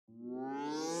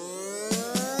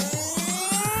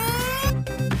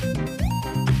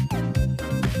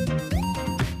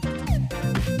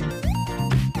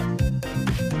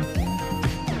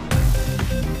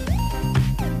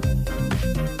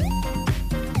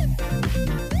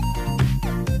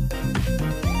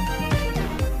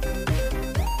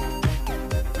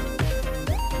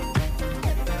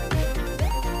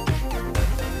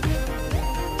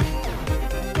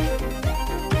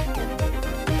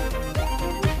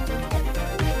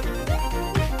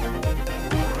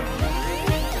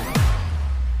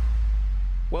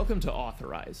Welcome to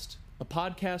Authorized, a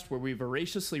podcast where we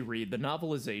voraciously read the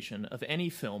novelization of any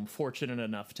film fortunate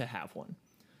enough to have one.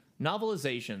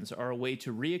 Novelizations are a way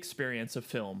to re-experience a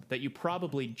film that you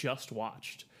probably just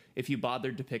watched, if you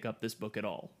bothered to pick up this book at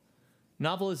all.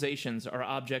 Novelizations are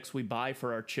objects we buy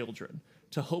for our children,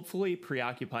 to hopefully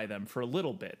preoccupy them for a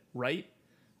little bit, right?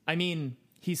 I mean,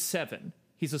 he's 7.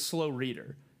 He's a slow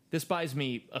reader. This buys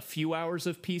me a few hours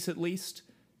of peace at least.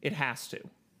 It has to.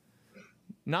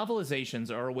 Novelizations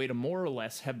are a way to more or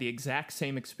less have the exact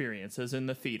same experience as in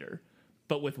the theater,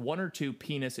 but with 1 or 2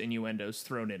 penis innuendos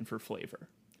thrown in for flavor.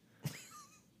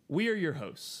 We are your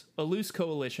hosts, a loose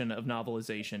coalition of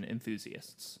novelization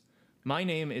enthusiasts. My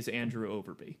name is Andrew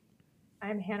Overby.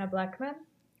 I'm Hannah Bleckman.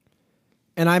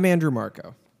 And I'm Andrew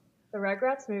Marco. The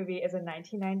Rugrats movie is a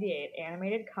 1998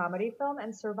 animated comedy film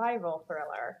and survival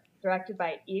thriller directed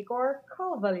by Igor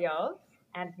Kovalyov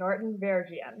and Norton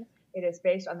Vergian. It is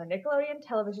based on the Nickelodeon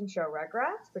television show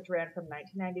Rugrats, which ran from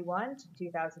 1991 to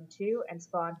 2002 and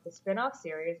spawned the spin-off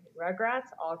series Rugrats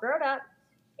All Grown Up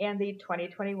and the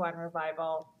 2021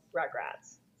 revival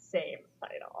Rugrats, same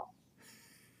title.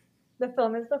 The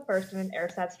film is the first in an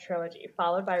ersatz trilogy,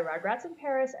 followed by Rugrats in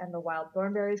Paris and the Wild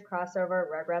Thornberrys crossover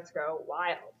Rugrats Go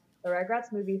Wild. The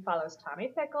Rugrats movie follows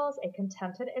Tommy Pickles, a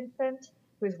contented infant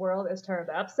whose world is turned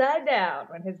upside down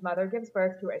when his mother gives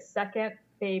birth to a second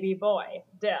baby boy,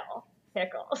 Dill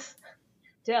Pickles.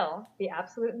 Dill, the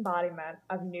absolute embodiment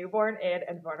of newborn id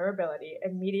and vulnerability,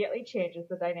 immediately changes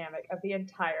the dynamic of the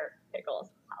entire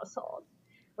Pickles household.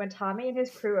 When Tommy and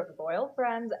his crew of loyal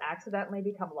friends accidentally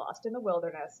become lost in the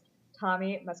wilderness,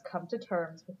 Tommy must come to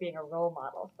terms with being a role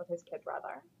model for his kid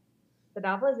brother. The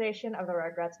novelization of the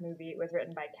Rugrats movie was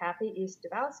written by Kathy East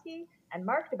Dubowski and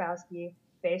Mark Dubowski,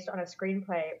 based on a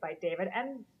screenplay by David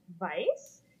N.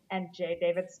 Weiss and J.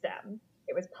 David Stem.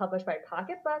 It was published by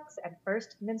Pocket Books and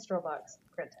First Minstrel Books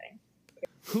Printing.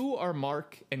 Who are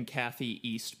Mark and Kathy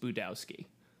East Budowski?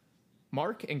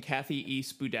 Mark and Kathy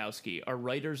East Budowski are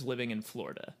writers living in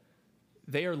Florida.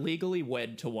 They are legally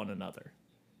wed to one another.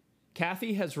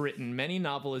 Kathy has written many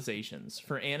novelizations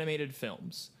for animated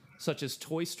films, such as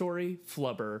Toy Story,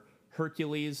 Flubber,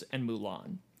 Hercules, and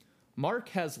Mulan. Mark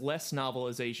has less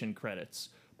novelization credits,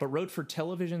 but wrote for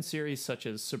television series such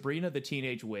as Sabrina the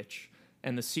Teenage Witch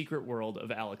and The Secret World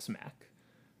of Alex Mack.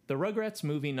 The Rugrats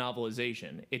movie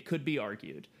novelization, it could be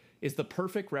argued, is the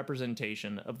perfect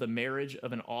representation of the marriage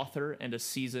of an author and a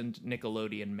seasoned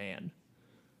Nickelodeon man.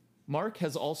 Mark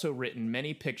has also written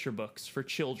many picture books for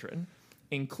children,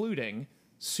 including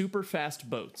Super Fast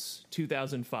Boats,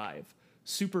 2005,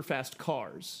 Super Fast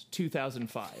Cars,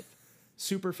 2005,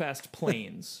 Super Fast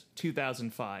Planes,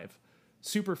 2005,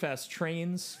 Super Fast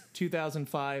Trains,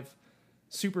 2005,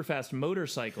 Super Fast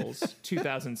Motorcycles,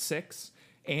 2006,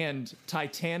 and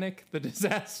Titanic, the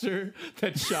Disaster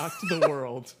That Shocked the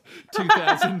World,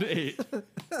 2008.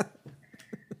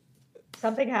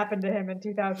 Something happened to him in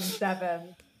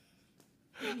 2007.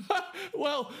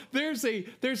 Well, there's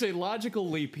a logical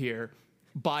leap here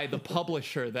by the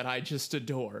publisher that I just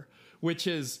adore, which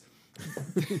is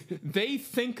they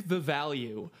think the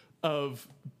value of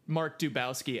Mark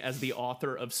Dubowski as the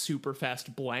author of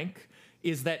Superfast Blank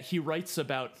is that he writes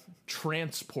about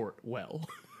transport well.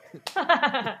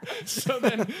 So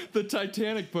then the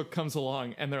Titanic book comes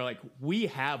along and they're like, we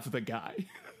have the guy.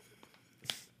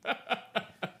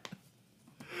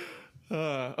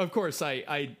 Of course,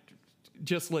 I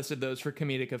just listed those for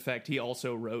comedic effect. He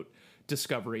also wrote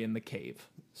Discovery in the Cave.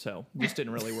 So this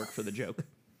didn't really work for the joke.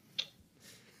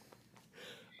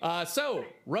 So,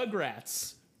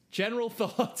 Rugrats. General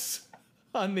thoughts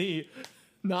on the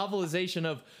novelization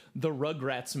of the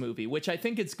Rugrats movie, which I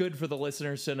think it's good for the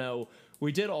listeners to know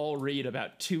we did all read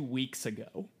about 2 weeks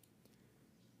ago.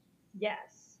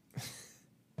 Yes.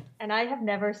 And I have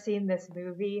never seen this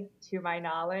movie, to my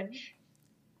knowledge.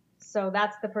 So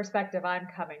that's the perspective I'm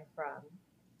coming from.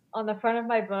 On the front of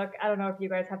my book, I don't know if you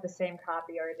guys have the same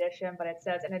copy or edition, but it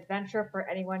says, an adventure for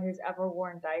anyone who's ever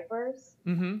worn diapers.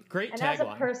 Mm-hmm. Great tagline. And as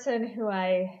a person who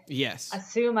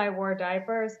assume I wore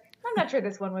diapers, I'm not sure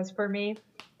this one was for me.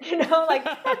 You know, like,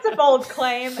 that's a bold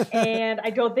claim, and I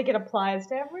don't think it applies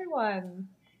to everyone.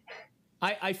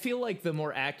 I feel like the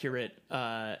more accurate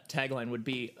tagline would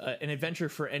be an adventure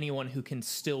for anyone who can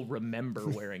still remember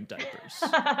wearing diapers.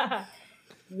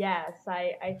 Yes,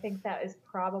 I think that is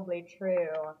probably true.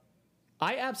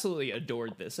 I absolutely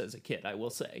adored this as a kid, I will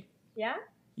say. Yeah?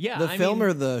 Yeah. The film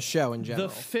or the show in general?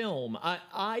 The film.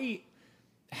 I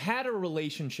had a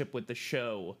relationship with the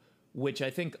show, which I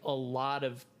think a lot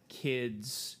of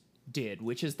kids did,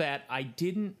 which is that I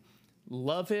didn't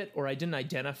love it or I didn't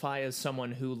identify as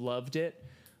someone who loved it,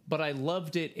 but I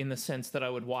loved it in the sense that I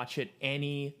would watch it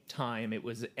any time it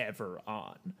was ever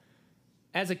on.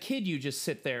 As a kid, you just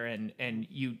sit there and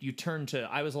you turn to...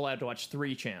 I was allowed to watch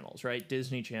 3 channels, right?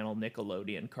 Disney Channel,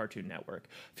 Nickelodeon, Cartoon Network.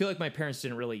 I feel like my parents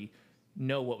didn't really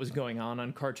know what was going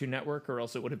on Cartoon Network, or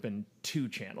else it would have been 2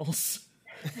 channels.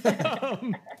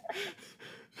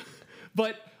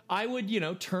 But I would,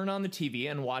 turn on the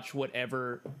TV and watch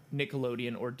whatever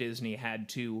Nickelodeon or Disney had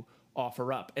to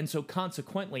offer up. And so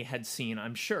consequently had seen,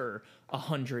 I'm sure,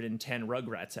 110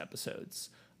 Rugrats episodes.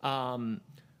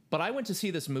 But I went to see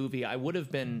this movie. I would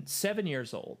have been 7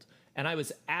 years old, and I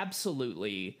was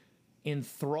absolutely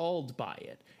enthralled by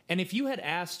it. And if you had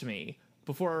asked me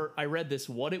before I read this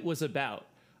what it was about,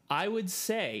 I would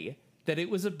say that it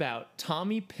was about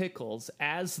Tommy Pickles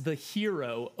as the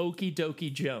hero, Okie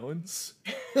Dokie Jones,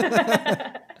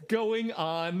 going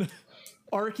on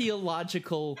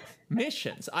archaeological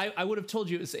missions. I would have told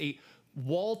you it was a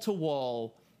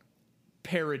wall-to-wall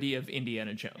parody of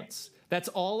Indiana Jones. That's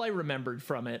all I remembered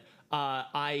from it.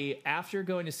 I, after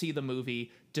going to see the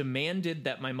movie, demanded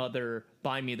that my mother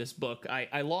buy me this book.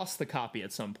 I lost the copy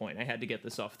at some point. I had to get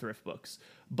this off Thrift Books.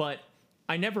 But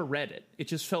I never read it. It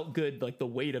just felt good, like the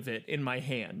weight of it in my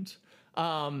hand.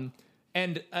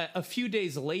 And a few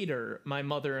days later, my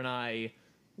mother and I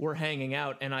were hanging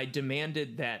out, and I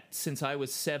demanded that since I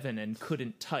was 7 and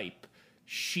couldn't type,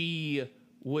 she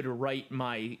would write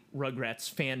my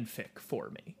Rugrats fanfic for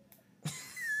me.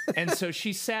 And so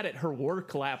she sat at her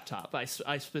work laptop.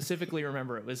 I specifically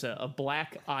remember it was a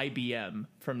black IBM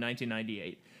from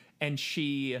 1998. And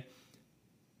she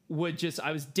would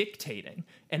I was dictating.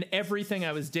 And everything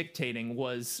I was dictating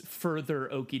was further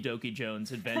Okie Dokie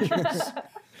Jones adventures.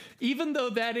 Even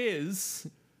though that is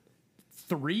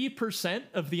 3%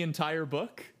 of the entire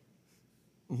book.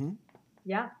 Mm-hmm.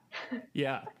 Yeah.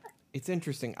 Yeah. It's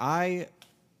interesting. I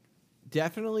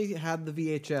definitely had the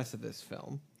VHS of this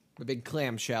film. A big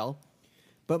clamshell.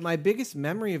 But my biggest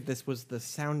memory of this was the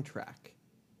soundtrack.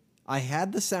 I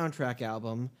had the soundtrack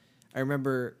album. I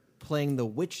remember playing the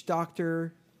Witch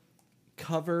Doctor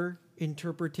cover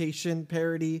interpretation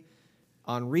parody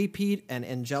on repeat and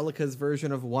Angelica's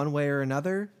version of One Way or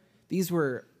Another. These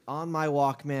were on my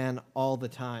Walkman all the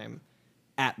time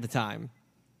at the time.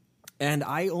 And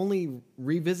I only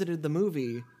revisited the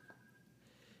movie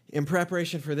in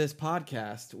preparation for this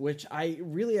podcast, which I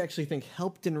really actually think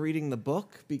helped in reading the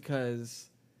book, because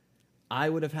I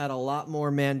would have had a lot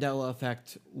more Mandela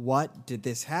effect. What? Did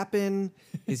this happen?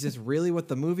 Is this really what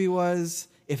the movie was?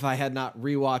 If I had not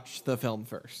rewatched the film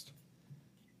first.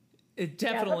 It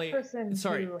definitely...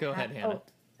 Sorry, go ahead, Hannah. Oh,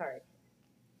 sorry.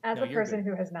 As a person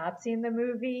who has not seen the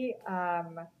movie,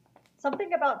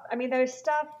 something about... I mean, there's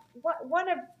stuff... One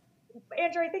of...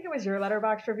 Andrew, I think it was your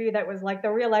Letterboxd review that was like,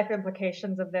 the real life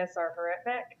implications of this are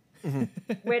horrific.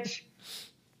 Mm-hmm. Which,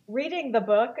 reading the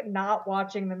book, not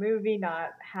watching the movie,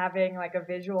 not having like a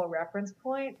visual reference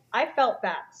point, I felt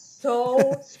that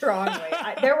so strongly.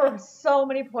 There were so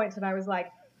many points when I was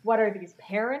like, what are these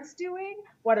parents doing?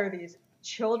 What are these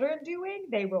children doing?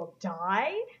 They will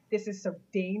die. This is so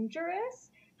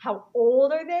dangerous. How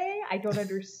old are they? I don't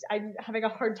understand. I'm having a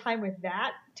hard time with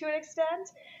that to an extent.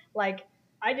 Like,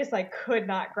 I just could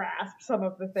not grasp some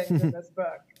of the things in this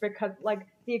book, because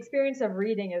the experience of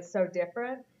reading is so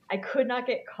different. I could not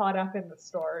get caught up in the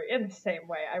story in the same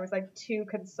way. I was too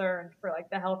concerned for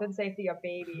the health and safety of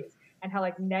babies and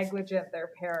how negligent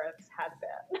their parents had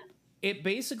been. It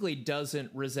basically doesn't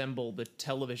resemble the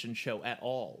television show at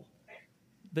all.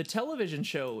 The television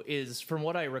show is, from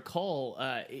what I recall,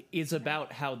 is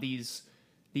about how these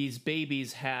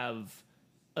babies have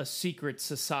a secret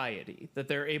society, that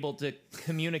they're able to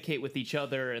communicate with each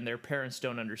other and their parents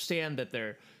don't understand, that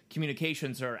their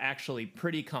communications are actually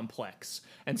pretty complex.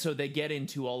 And so they get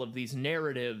into all of these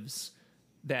narratives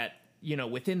that,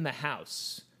 within the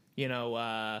house, we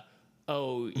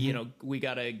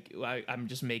gotta, I'm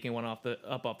just making one off the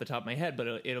top of my head,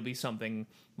 but it'll be something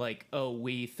like,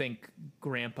 we think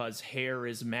grandpa's hair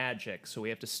is magic, so we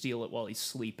have to steal it while he's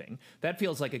sleeping. That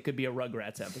feels like it could be a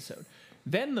Rugrats episode.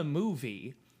 Then the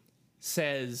movie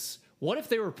says, what if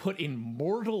they were put in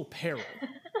mortal peril?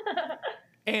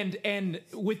 and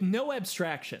with no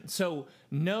abstraction. So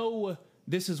no,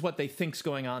 this is what they think's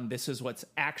going on. This is what's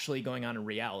actually going on in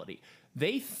reality.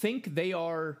 They think they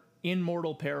are in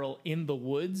mortal peril in the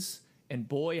woods, and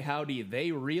boy, howdy,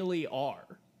 they really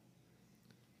are.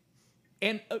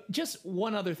 And just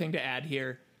one other thing to add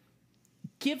here.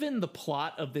 Given the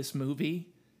plot of this movie,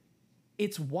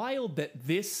 it's wild that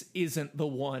this isn't the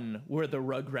one where the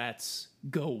Rugrats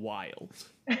go wild.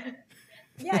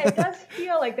 Yeah, it does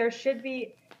feel like there should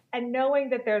be, and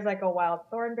knowing that there's a Wild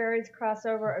Thornberrys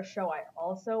crossover, a show I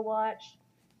also watched,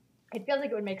 it feels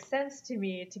like it would make sense to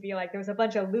me to be like, there was a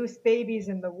bunch of loose babies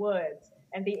in the woods.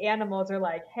 And the animals are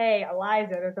like, hey,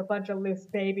 Eliza, there's a bunch of loose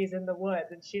babies in the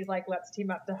woods. And she's like, let's team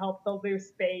up to help the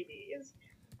loose babies.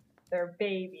 They're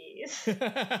babies.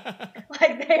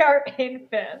 Like, they are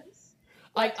infants.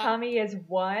 Like, Tommy is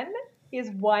 1. He's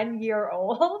 1 year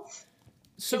old.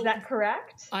 So, is that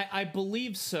correct? I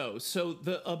believe so. So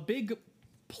a big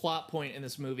plot point in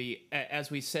this movie,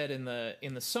 as we said in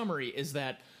the summary, is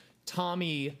that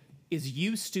Tommy is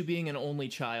used to being an only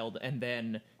child, and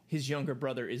then his younger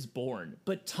brother is born.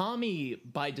 But Tommy,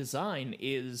 by design,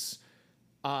 is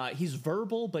he's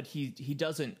verbal, but he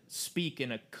doesn't speak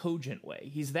in a cogent way.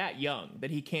 He's that young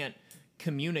that he can't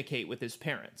communicate with his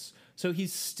parents. So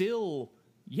he's still,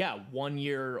 1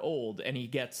 year old, and he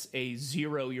gets a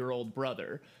 0-year-old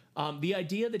brother. The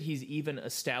idea that he's even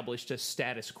established a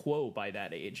status quo by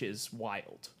that age is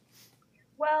wild.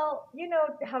 Well, you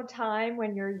know how time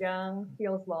when you're young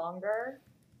feels longer?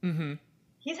 Mm-hmm.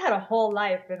 He's had a whole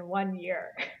life in 1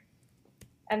 year.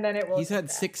 And then he's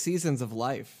had 6 seasons of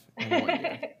life in 1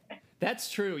 year. That's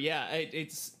true. Yeah,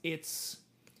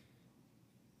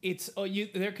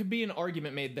 there could be an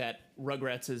argument made that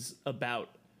Rugrats is about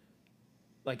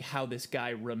like how this guy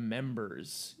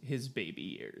remembers his baby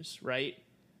years, right?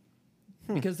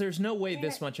 Because there's no way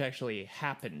this much actually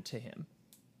happened to him.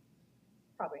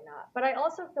 Probably not. But I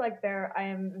also feel like I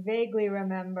am vaguely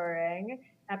remembering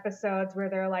episodes where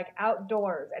they're like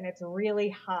outdoors and it's really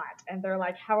hot and they're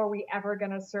like, how are we ever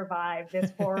going to survive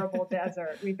this horrible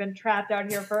desert? We've been trapped out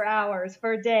here for hours,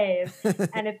 for days.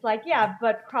 And it's like, yeah,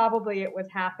 but probably it was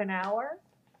half an hour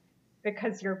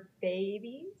because you're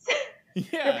babies.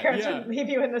 Yeah, your parents would leave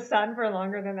you in the sun for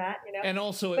longer than that, you know? And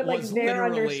also but their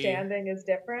understanding is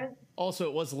different. Also,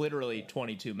 it was literally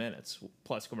 22 minutes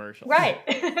plus commercials. Right.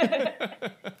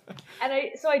 And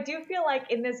so I do feel like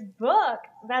in this book,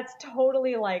 that's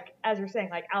totally like, as you're saying,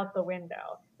 like out the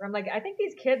window. Where I'm like, I think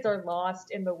these kids are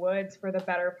lost in the woods for the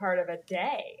better part of a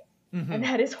day. Mm-hmm. And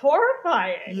that is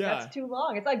horrifying. Yeah. That's too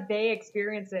long. It's like they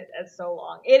experience it as so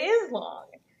long. It is long.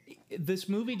 This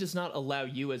movie does not allow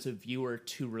you as a viewer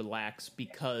to relax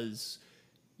because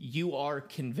you are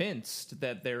convinced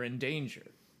that they're in danger.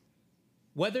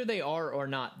 Whether they are or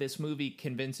not, this movie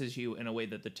convinces you in a way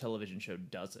that the television show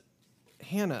doesn't.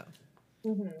 Hannah,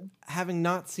 having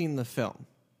not seen the film,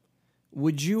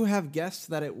 would you have guessed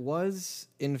that it was,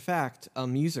 in fact, a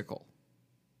musical?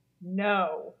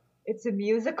 No. It's a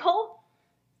musical?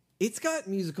 It's got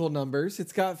musical numbers.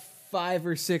 It's got 5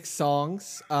 or 6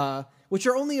 songs, which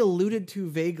are only alluded to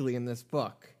vaguely in this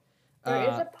book. There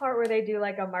is a part where they do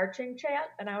like a marching chant,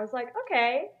 and I was like,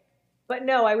 okay. But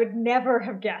no, I would never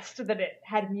have guessed that it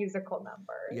had musical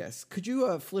numbers. Yes. Could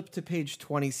you flip to page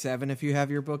 27 if you have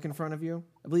your book in front of you?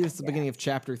 I believe it's the beginning of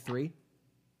chapter 3.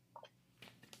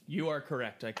 You are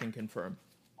correct. I can confirm.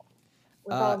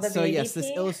 So yes, this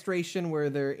illustration where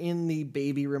they're in the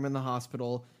baby room in the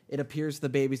hospital, it appears the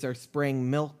babies are spraying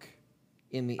milk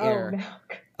in the air.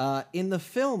 Milk. In the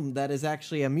film, that is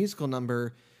actually a musical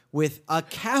number with a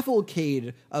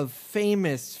cavalcade of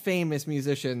famous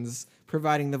musicians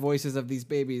providing the voices of these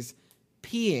babies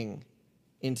peeing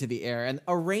into the air, and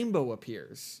a rainbow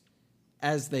appears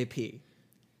as they pee.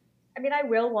 I mean, I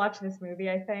will watch this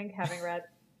movie, I think, having read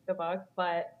the book,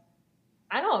 but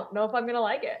I don't know if I'm going to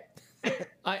like it.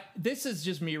 This is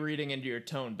just me reading into your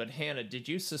tone, but Hannah, did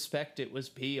you suspect it was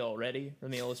pee already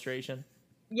from the illustration?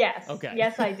 Yes. Okay.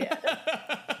 Yes, I did.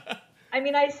 I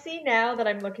mean, I see now that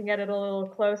I'm looking at it a little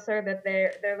closer that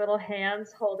they're little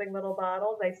hands holding little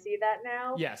bottles. I see that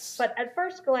now. Yes. But at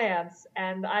first glance,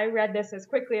 and I read this as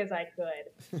quickly as I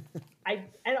could,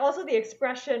 and also the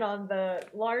expression on the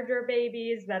larger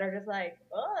babies that are just like,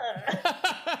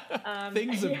 ugh.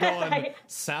 Things have gone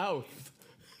south.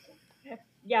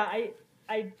 Yeah,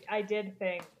 I did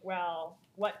think, well,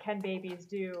 what can babies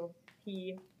do?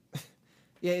 Pee.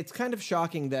 Yeah, it's kind of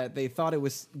shocking that they thought it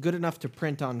was good enough to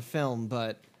print on film,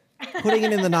 but putting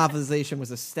it in the novelization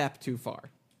was a step too far.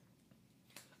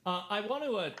 I want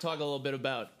to talk a little bit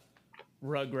about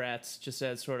Rugrats just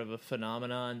as sort of a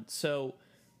phenomenon. So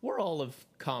we're all of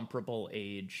comparable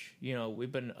age. You know,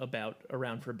 we've been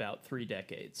around for about 3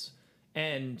 decades.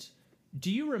 And do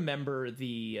you remember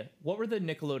what were the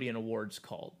Nickelodeon awards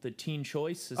called? The Teen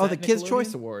Choice? The Kids'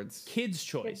 Choice Awards. Kids'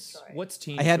 Choice. What's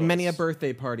Teen Choice? I had many a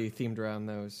birthday party themed around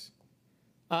those.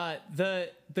 The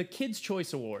Kids'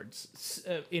 Choice Awards,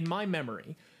 in my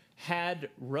memory, had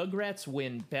Rugrats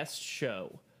win Best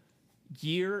Show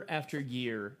year after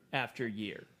year after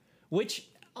year. Which,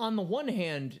 on the one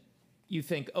hand, you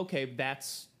think, okay,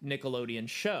 that's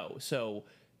Nickelodeon's show, so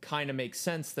kind of makes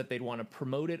sense that they'd want to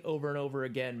promote it over and over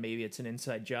again. Maybe it's an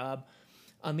inside job.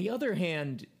 On the other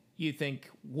hand, you think,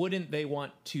 wouldn't they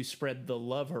want to spread the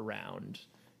love around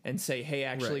and say, hey,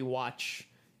 actually watch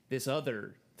this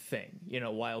other thing,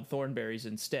 Wild Thornberrys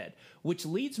instead? Which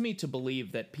leads me to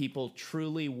believe that people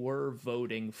truly were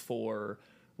voting for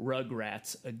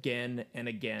Rugrats again and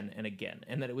again and again,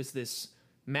 and that it was this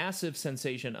massive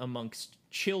sensation amongst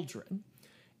children.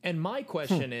 And my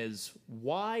question is,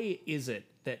 why is it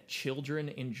that children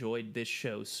enjoyed this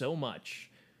show so much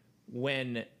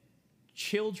when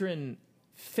children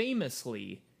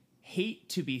famously hate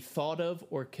to be thought of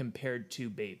or compared to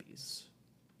babies?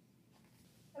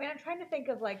 I mean, I'm trying to think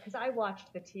of, because I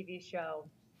watched the TV show,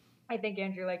 I think,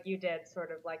 Andrew, like you did, sort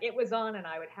of it was on and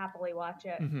I would happily watch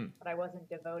it, but I wasn't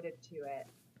devoted to it.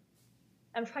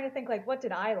 I'm trying to think, what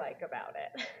did I like about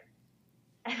it?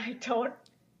 And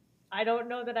I don't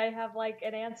know that I have,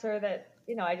 an answer that,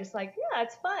 I just yeah,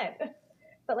 it's fun.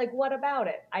 But, what about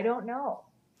it? I don't know.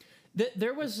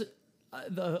 There was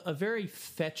a very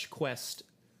fetch quest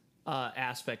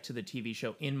aspect to the TV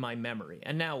show in my memory.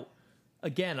 And now,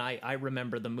 again, I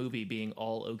remember the movie being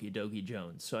all Okie Dokie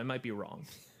Jones, so I might be wrong.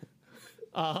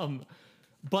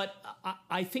 But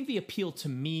I think the appeal to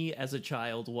me as a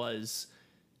child was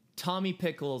Tommy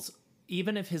Pickles,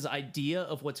 even if his idea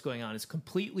of what's going on is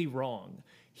completely wrong,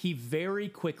 he very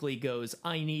quickly goes,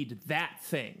 I need that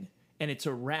thing, and it's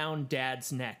around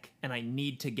Dad's neck, and I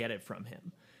need to get it from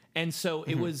him. And so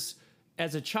it was,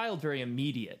 as a child, very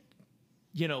immediate.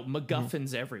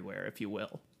 MacGuffins everywhere, if you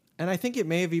will. And I think it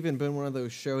may have even been one of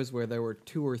those shows where there were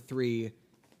 2 or 3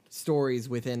 stories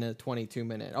within a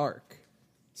 22-minute arc.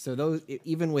 So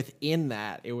even within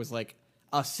that, it was like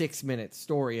a 6-minute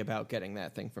story about getting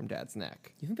that thing from Dad's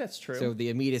neck. You think that's true? So the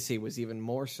immediacy was even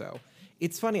more so.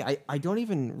 It's funny, I don't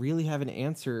even really have an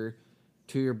answer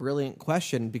to your brilliant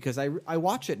question, because I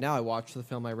watch it now. I watched the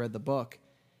film, I read the book,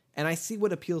 and I see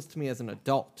what appeals to me as an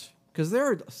adult. Because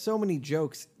there are so many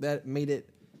jokes that made it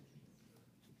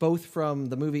both from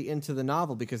the movie into the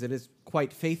novel, because it is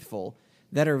quite faithful,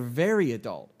 that are very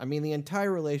adult. I mean, the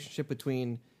entire relationship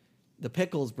between the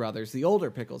Pickles brothers, the older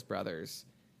Pickles brothers,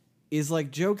 is like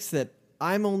jokes that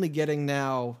I'm only getting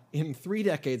now in 3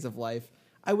 decades of life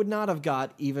I would not have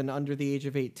got even under the age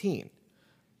of 18.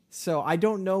 So I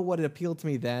don't know what appealed to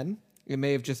me then. It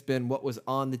may have just been what was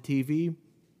on the TV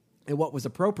and what was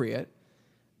appropriate,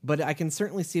 but I can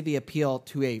certainly see the appeal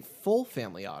to a full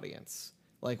family audience,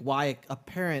 like why a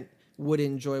parent would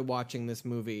enjoy watching this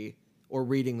movie or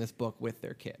reading this book with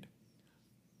their kid.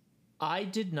 I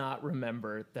did not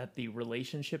remember that the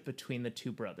relationship between the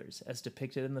 2 brothers, as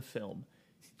depicted in the film,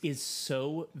 is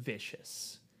so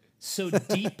vicious, so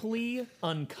deeply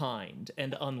unkind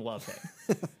and unloving.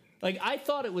 I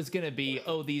thought it was going to be,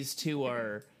 these 2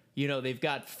 are, they've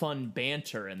got fun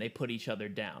banter and they put each other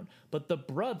down. But the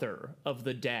brother of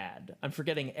the dad, I'm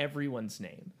forgetting everyone's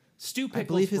name, Stu Pickles' I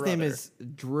believe his brother, name is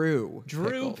Drew.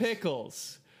 Drew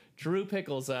Pickles. Drew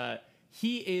Pickles.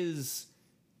 He is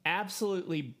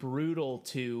absolutely brutal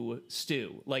to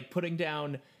Stu, putting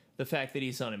down the fact that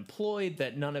he's unemployed,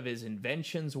 that none of his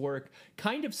inventions work,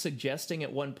 kind of suggesting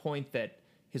at one point that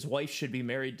his wife should be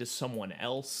married to someone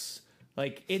else.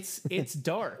 It's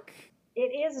dark.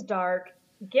 It is dark,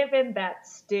 given that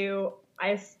Stu,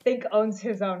 I think, owns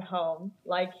his own home,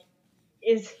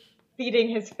 is feeding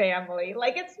his family.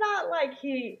 It's not like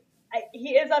he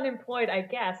is unemployed, I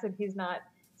guess, and he's not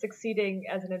succeeding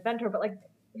as an inventor, but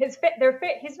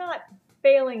he's not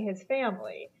failing his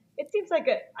family. It seems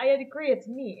I agree, it's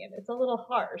mean. It's a little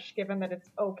harsh, given that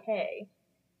it's okay.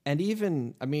 And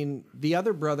even, the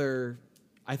other brother,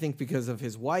 I think because of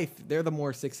his wife, they're the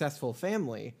more successful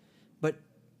family. But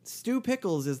Stu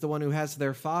Pickles is the one who has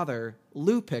their father,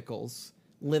 Lou Pickles,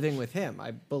 living with him,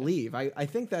 I believe. I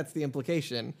think that's the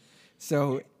implication.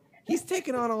 So he's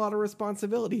taken on a lot of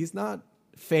responsibility. He's not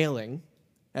failing,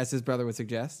 as his brother would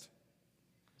suggest.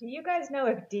 Do you guys know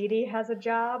if Dee Dee has a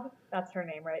job? That's her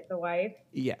name, right? The wife?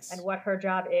 Yes. And what her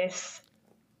job is?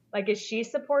 Is she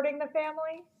supporting the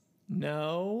family?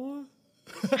 No.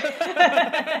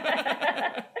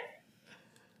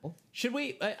 Should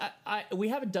we... we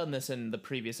haven't done this in the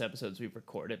previous episodes we've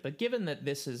recorded, but given that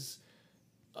this is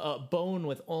a bone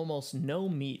with almost no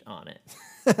meat on it,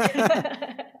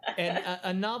 and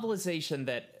a novelization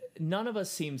that none of us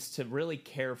seems to really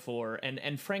care for,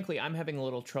 and frankly, I'm having a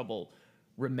little trouble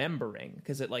remembering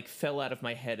because it fell out of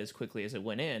my head as quickly as it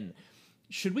went in.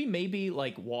 Should we maybe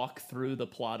walk through the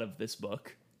plot of this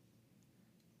book?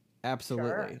 Absolutely.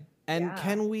 Sure. And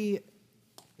can we,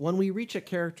 when we reach a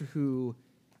character who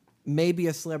may be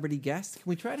a celebrity guest, can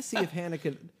we try to see if Hannah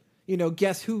could,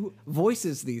 guess who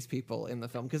voices these people in the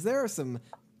film? Because there are some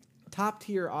top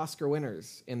tier Oscar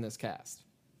winners in this cast.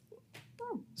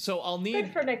 So I'll Good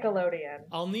need for Nickelodeon.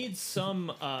 I'll need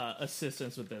some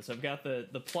assistance with this. I've got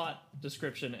the plot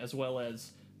description as well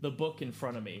as the book in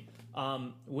front of me.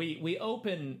 We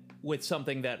open with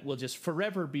something that will just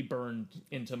forever be burned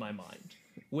into my mind,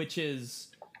 which is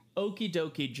Okie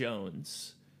Dokie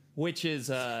Jones, which is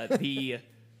the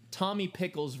Tommy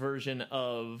Pickles version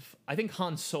of, I think,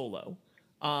 Han Solo.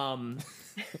 The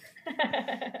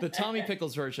Tommy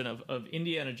Pickles version of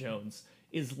Indiana Jones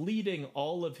is leading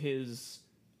all of his...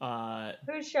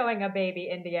 Who's showing a baby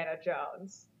Indiana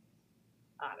Jones?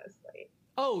 Honestly.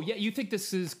 Oh, yeah, you think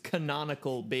this is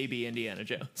canonical baby Indiana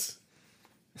Jones?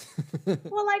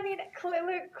 Well, I mean,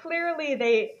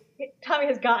 clearly Tommy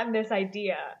has gotten this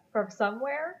idea from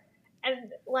somewhere.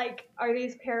 And, like, are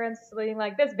these parents being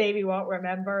like, this baby won't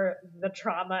remember the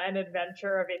trauma and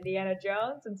adventure of Indiana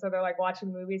Jones? And so they're, like,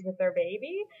 watching movies with their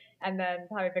baby. And then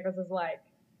Tommy Pickles is like,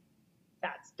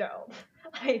 that's dope.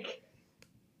 Like,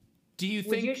 Do you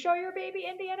would think... you show your baby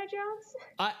Indiana Jones?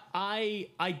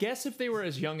 I guess if they were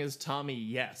as young as Tommy,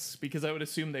 yes. Because I would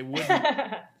assume they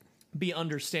wouldn't be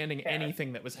understanding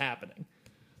anything that was happening.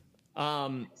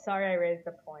 Sorry I raised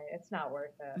the point. It's not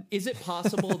worth it. Is it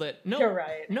possible that... No, You're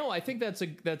right. No, I think that's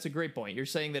a great point. You're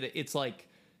saying that it's like...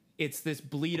 It's this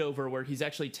bleed over where he's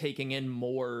actually taking in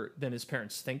more than his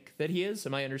parents think that he is.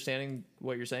 Am I understanding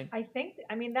what you're saying?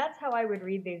 I mean, that's how I would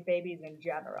read these babies in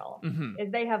general, Mm-hmm.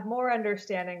 is they have more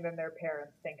understanding than their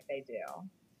parents think they do.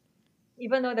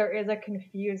 Even though there is a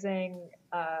confusing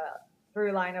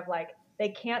through line of, like, they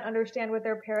can't understand what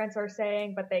their parents are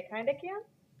saying, but they kind of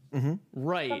can.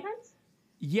 Right. Sometimes.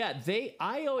 Yeah,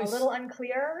 I always... A little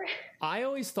unclear. I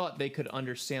always thought they could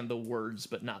understand the words,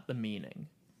 but not the meaning.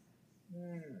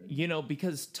 You know,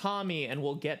 because Tommy, and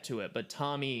we'll get to it, but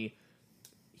Tommy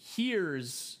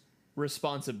hears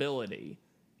responsibility,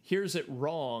 hears it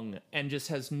wrong, and just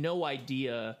has no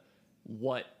idea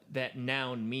what that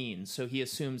noun means. So he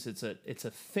assumes it's a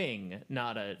thing,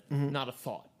 not a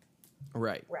thought.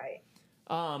 Right. Right.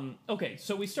 Okay,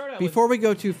 so we start out Before we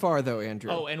go too far, though,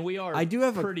 Andrew. Oh, and we are I do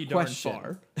have a pretty darn question.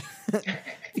 far.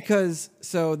 Because,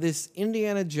 so this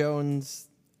Indiana Jones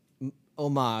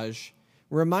homage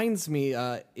reminds me,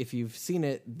 if you've seen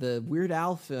it, the Weird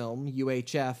Al film,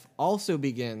 UHF, also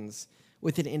begins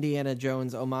with an Indiana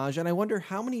Jones homage. And I wonder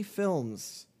how many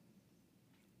films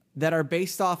that are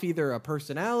based off either a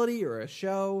personality or a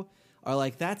show are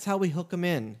like, that's how we hook them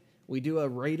in. We do a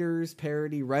Raiders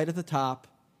parody right at the top,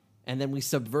 and then we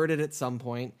subvert it at some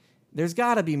point. There's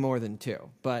got to be more than two,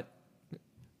 but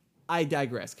I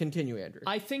digress. Continue, Andrew.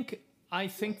 I think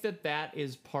that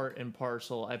is part and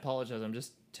parcel. I apologize. I'm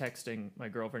just texting my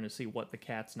girlfriend to see what the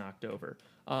cat's knocked over.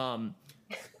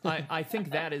 I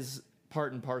think that is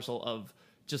part and parcel of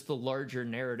just the larger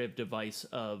narrative device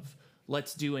of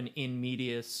let's do an in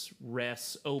medias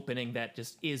res opening that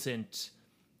just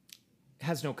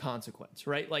has no consequence,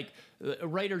 right? Like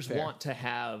writers want to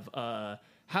have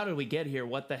how did we get here?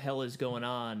 What the hell is going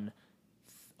on?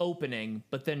 Opening,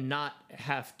 but then not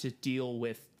have to deal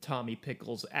with Tommy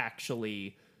Pickles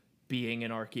actually being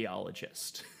an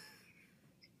archaeologist.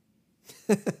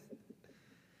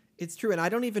 It's true, and I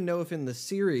don't even know if in the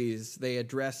series they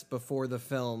address before the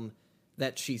film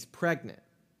that she's pregnant.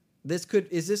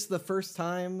 Is this the first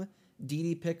time Dee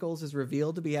Dee Pickles is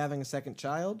revealed to be having a second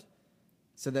child?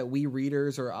 So that we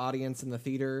readers or audience in the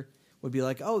theater would be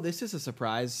like, oh, this is a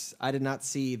surprise. I did not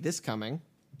see this coming.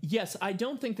 Yes, I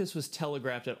don't think this was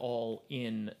telegraphed at all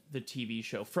in the TV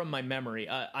show, from my memory.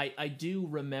 I do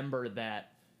remember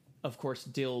that, of course,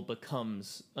 Dill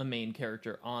becomes a main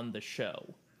character on the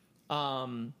show.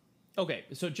 Okay,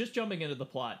 so just jumping into the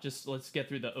plot, let's get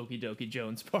through the Okie Dokie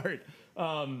Jones part.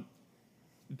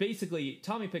 Basically,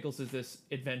 Tommy Pickles is this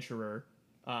adventurer,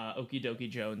 Okie Dokie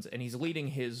Jones, and he's leading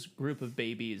his group of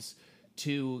babies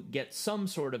to get some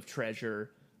sort of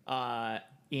treasure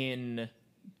in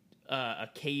a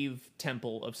cave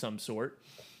temple of some sort.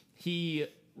 He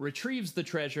retrieves the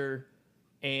treasure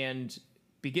and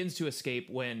begins to escape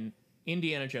when,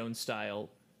 Indiana Jones style,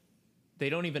 they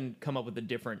don't even come up with a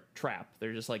different trap.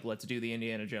 They're just like, let's do the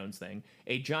Indiana Jones thing.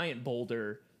 A giant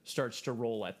boulder starts to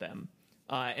roll at them.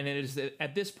 And it is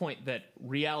at this point that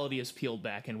reality is peeled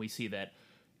back and we see that,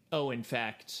 oh, in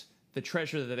fact, the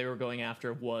treasure that they were going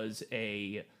after was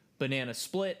a banana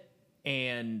split,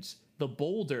 and the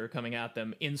boulder coming at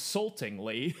them,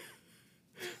 insultingly,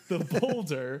 the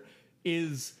boulder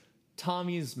is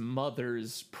Tommy's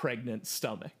mother's pregnant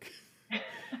stomach.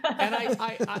 And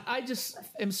I just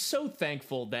am so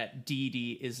thankful that Dee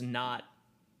Dee is not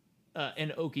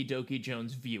an Okie Dokie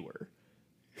Jones viewer.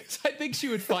 Because I think she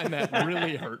would find that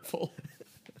really hurtful.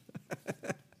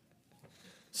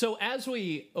 So as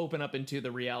we open up into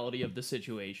the reality of the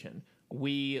situation,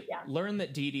 we Yeah. learn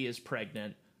that Dee Dee is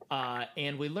pregnant,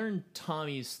 and we learn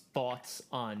Tommy's thoughts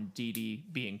on Dee Dee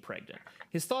being pregnant.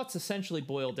 His thoughts essentially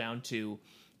boil down to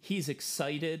he's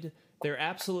excited. They're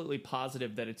absolutely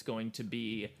positive that it's going to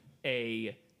be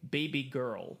a baby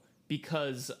girl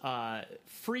because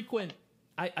frequent...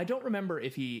 I don't remember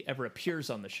if he ever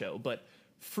appears on the show, but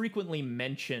frequently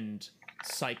mentioned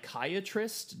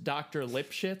psychiatrist, Dr.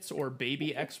 Lipschitz, or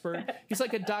baby expert. He's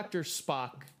like a Dr.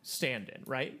 Spock stand-in,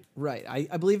 right? Right.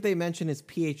 I believe they mention his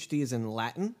PhD is in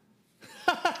Latin.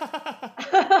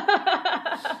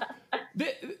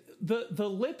 The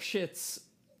Lipschitz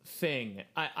thing,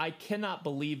 I cannot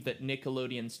believe that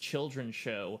Nickelodeon's children's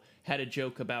show had a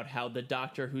joke about how the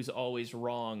doctor who's always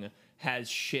wrong has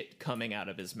shit coming out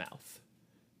of his mouth.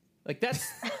 Like, that's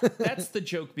the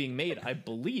joke being made, I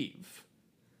believe.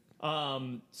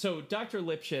 So Dr.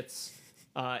 Lipschitz,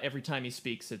 every time he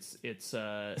speaks,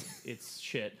 it's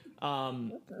shit.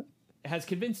 Has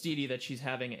convinced Dee Dee that she's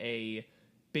having a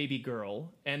baby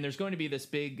girl, and there's going to be this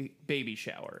big baby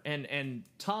shower. And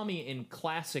Tommy, in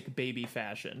classic baby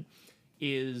fashion,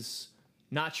 is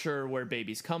not sure where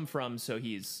babies come from, so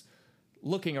he's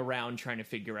looking around trying to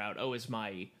figure out, is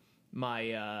my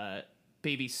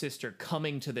baby sister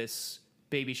coming to this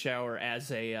baby shower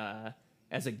as a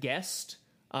guest?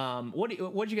 What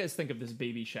did you guys think of this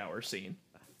baby shower scene?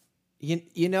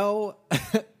 You know,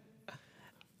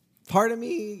 part of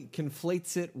me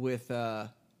conflates it with the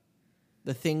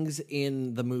things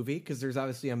in the movie, because there's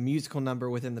obviously a musical number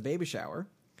within the baby shower,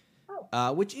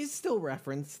 which is still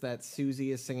referenced, that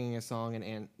Susie is singing a song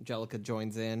and Angelica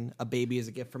joins in. A baby is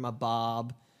a gift from a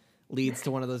Bob leads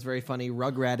to one of those very funny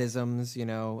Rugratisms,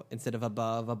 instead of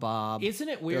above, a Bob. Isn't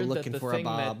it weird that the for thing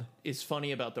that is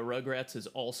funny about the Rugrats is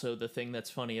also the thing that's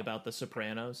funny about the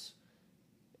Sopranos?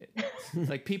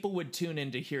 Like, people would tune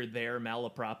in to hear their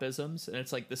malapropisms, and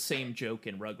it's like the same joke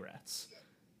in Rugrats.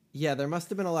 Yeah, there must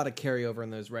have been a lot of carryover in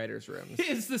those writers' rooms.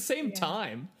 It's the same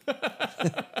time.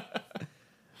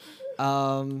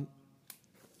 I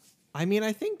mean,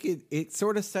 I think it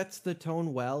sort of sets the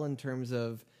tone well in terms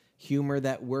of humor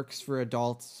that works for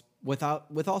adults with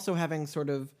also having sort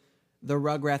of the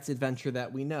Rugrats adventure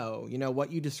that we know.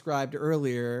 What you described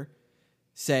earlier,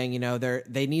 saying,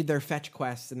 they need their fetch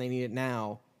quest and they need it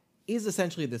now, is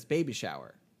essentially this baby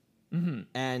shower. Mm-hmm.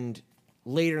 And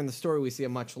later in the story, we see a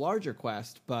much larger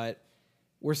quest, but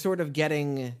we're sort of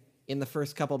getting, in the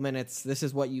first couple minutes, this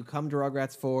is what you come to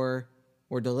Rugrats for.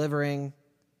 We're delivering.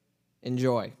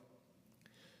 Enjoy.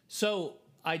 So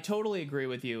I totally agree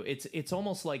with you. It's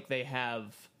almost like they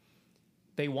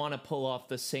want to pull off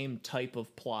the same type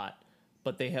of plot,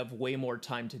 but they have way more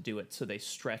time to do it, so they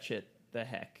stretch it the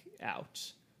heck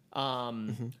out.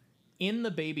 In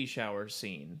the baby shower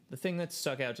scene, the thing that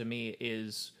stuck out to me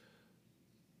is,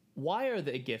 why are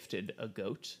they gifted a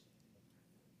goat?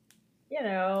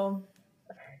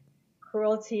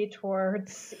 Cruelty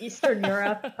towards Eastern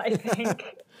Europe, I think.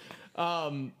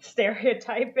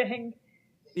 Stereotyping.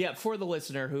 Yeah, for the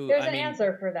listener who... There's an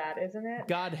answer for that, isn't it?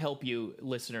 God help you,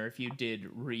 listener, if you did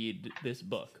read this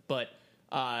book. But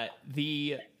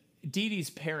Dee Dee's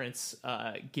parents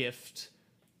gift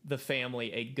the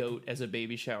family a goat as a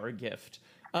baby shower gift.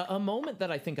 A moment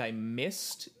that I think I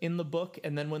missed in the book,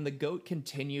 and then when the goat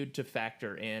continued to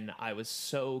factor in, I was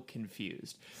so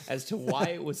confused as to why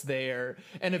it was there.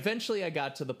 And eventually I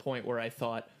got to the point where I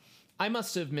thought, I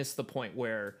must have missed the point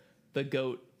where the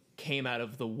goat came out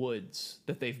of the woods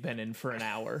that they've been in for an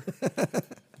hour.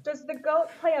 Does the goat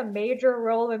play a major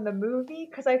role in the movie?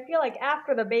 Because I feel like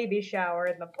after the baby shower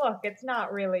in the book, it's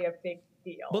not really a big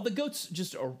deal. Well, the goat's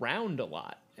just around a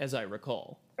lot, as I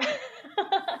recall.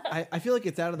 I feel like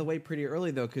it's out of the way pretty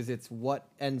early, though, because it's what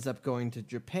ends up going to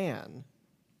Japan.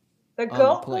 The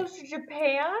goat goes to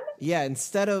Japan? Yeah,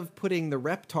 instead of putting the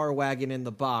Reptar wagon in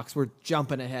the box, we're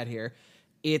jumping ahead here,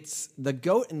 it's the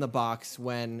goat in the box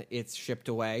when it's shipped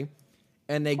away.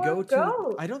 And they go to...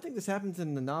 goat. I don't think this happens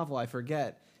in the novel, I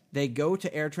forget. They go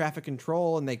to air traffic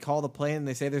control and they call the plane and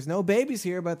they say, there's no babies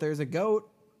here, but there's a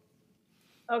goat.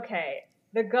 Okay,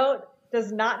 the goat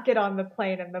does not get on the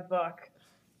plane in the book,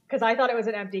 because I thought it was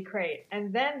an empty crate.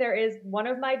 And then there is one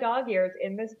of my dog ears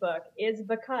in this book is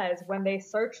because when they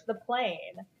search the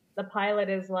plane, the pilot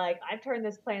is like, I've turned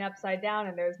this plane upside down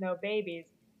and there's no babies.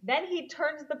 Then he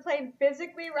turns the plane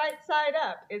physically right side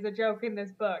up is a joke in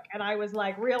this book. And I was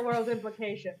like, real world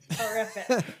implications.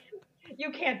 Horrific. You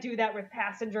can't do that with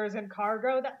passengers and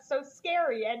cargo. That's so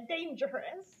scary and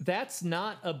dangerous. That's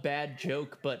not a bad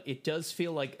joke, but it does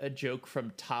feel like a joke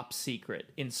from Top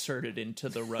Secret inserted into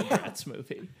the Rugrats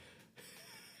movie.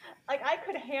 Like, I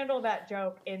could handle that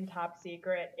joke in Top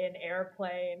Secret, in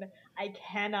Airplane. I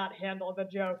cannot handle the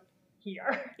joke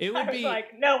here. It would I was be-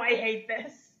 like, no, I hate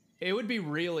this. It would be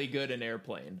really good in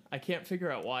Airplane. I can't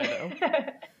figure out why, though.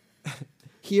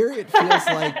 Here it feels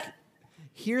like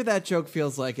here that joke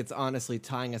feels like it's honestly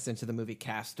tying us into the movie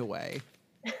Castaway.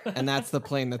 And that's the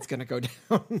plane that's going to go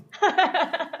down.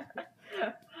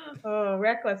 Oh,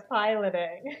 reckless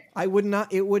piloting.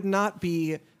 It would not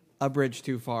be A Bridge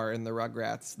Too Far in the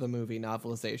Rugrats, the movie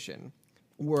novelization,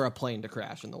 were a plane to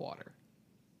crash in the water.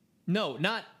 No,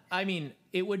 not... I mean,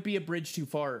 it would be A Bridge Too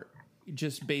Far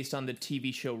just based on the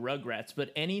TV show Rugrats,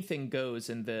 but anything goes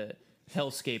in the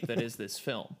hellscape that is this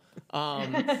film.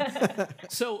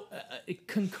 So,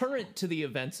 concurrent to the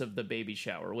events of the baby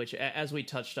shower, which, as we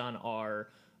touched on, are...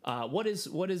 what is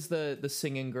the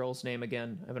singing girl's name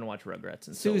again? I haven't watched Rugrats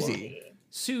in so long.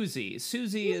 Susie. Susie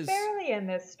She's is barely in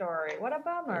this story. What a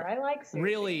bummer. I like Susie.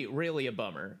 really, really a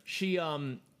bummer. She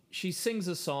sings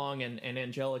a song, and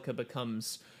Angelica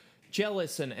becomes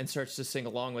jealous and starts to sing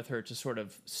along with her to sort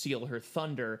of steal her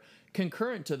thunder.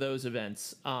 Concurrent to those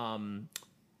events,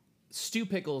 Stu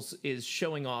Pickles is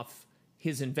showing off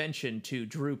his invention to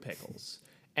Drew Pickles,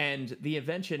 and the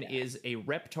invention is a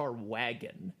Reptar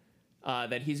wagon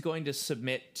that he's going to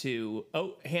submit to...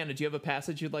 Oh, Hannah, do you have a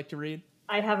passage you'd like to read?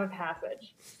 I have a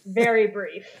passage. Very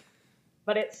brief,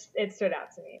 but it stood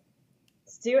out to me.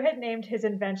 Stu had named his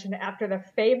invention after the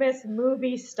famous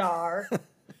movie star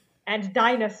and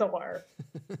dinosaur,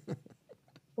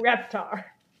 Reptar.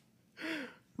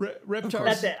 Reptar.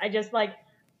 That's it. I just like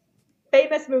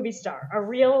famous movie star, a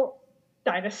real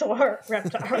dinosaur,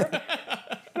 Reptar.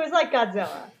 It was like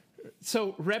Godzilla.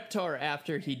 So Reptar,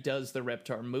 after he does the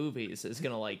Reptar movies, is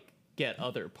going to, like, get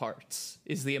other parts,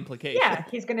 is the implication. Yeah,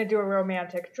 he's going to do a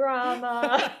romantic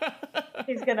drama.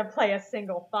 He's going to play a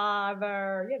single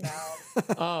father, you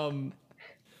know.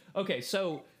 Okay,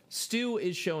 so Stu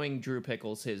is showing Drew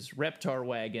Pickles his Reptar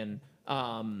wagon,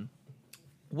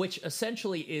 which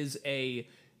essentially is a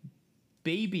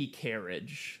baby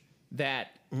carriage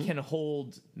that can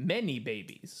hold many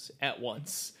babies at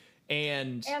once.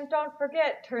 And don't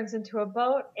forget, turns into a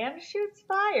boat and shoots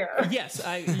fire.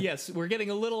 Yes, we're getting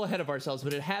a little ahead of ourselves,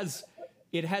 but it has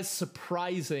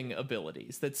surprising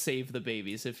abilities that save the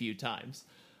babies a few times.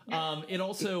 It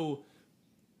also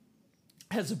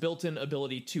has a built-in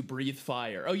ability to breathe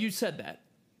fire. Oh, you said that.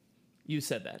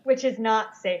 Which is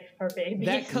not safe for babies.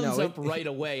 That comes up right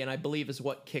away, and I believe is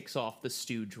what kicks off the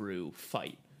Stu Drew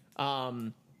fight.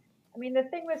 I mean, the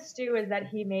thing with Stu is that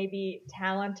he may be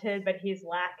talented, but he's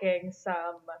lacking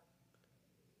some,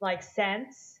 like,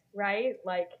 sense, right?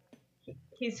 Like,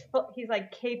 he's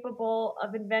like capable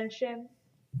of invention,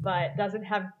 but doesn't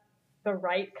have the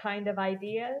right kind of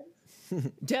ideas.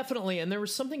 Definitely, and there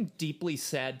was something deeply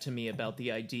sad to me about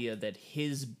the idea that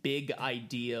his big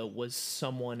idea was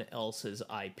someone else's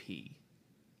IP.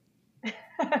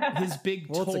 His big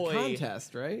toy. Well, it's a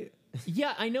contest, right?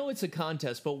 Yeah, I know it's a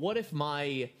contest, but what if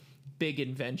my big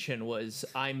invention was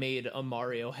I made a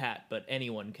Mario hat, but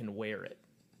anyone can wear it?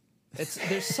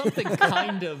 There's something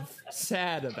kind of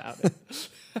sad about it.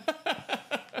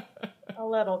 A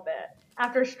little bit.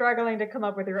 After struggling to come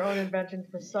up with your own invention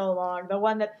for so long, the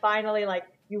one that finally, like,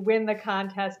 you win the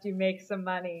contest, you make some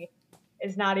money,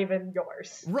 is not even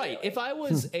yours. Right. Really.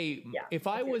 If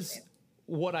I was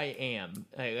what I am,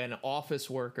 an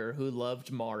office worker who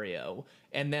loved Mario,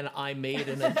 and then I made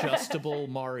an adjustable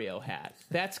Mario hat,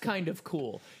 that's kind of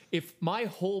cool. If my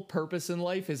whole purpose in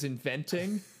life is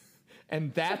inventing,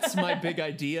 and that's my big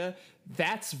idea,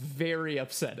 that's very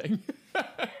upsetting.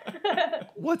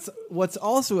 What's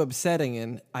also upsetting,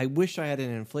 and I wish I had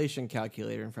an inflation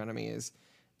calculator in front of me, is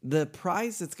the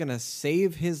prize that's going to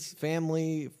save his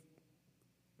family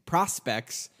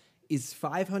prospects is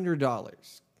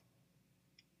 $500.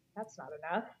 That's not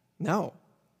enough. No.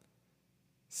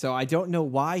 So I don't know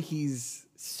why he's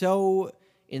so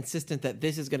insistent that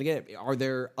this is going to get it. Are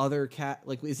there other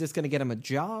is this going to get him a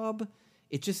job?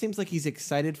 It just seems like he's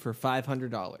excited for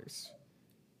 $500.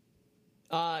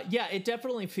 Yeah, it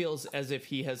definitely feels as if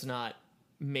he has not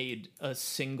made a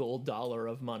single dollar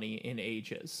of money in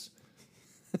ages.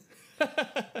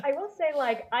 I will say,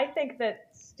 like, I think that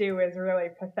Stu is really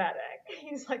pathetic.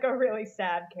 He's like a really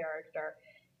sad character.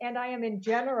 And I am in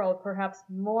general perhaps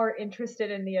more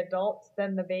interested in the adults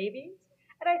than the babies.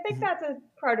 And I think that's a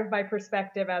part of my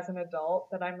perspective as an adult,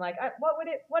 that I'm like,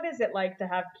 what is it like to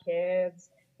have kids?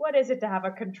 What is it to have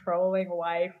a controlling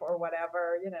wife or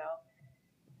whatever, you know?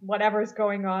 Whatever's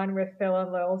going on with Phil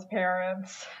and Lil's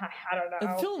parents. I don't know.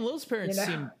 And Phil and Lil's parents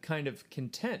seem kind of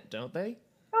content, don't they?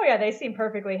 Oh, yeah, they seem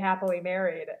perfectly happily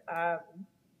married.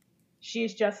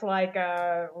 she's just like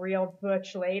a real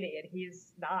butch lady and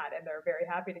he's not, and they're very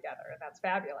happy together, and that's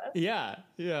fabulous. Yeah,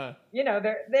 yeah. You know,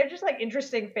 they're just like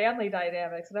interesting family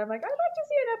dynamics, and I'm like, I'd like to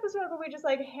see an episode where we just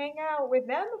like hang out with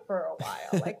them for a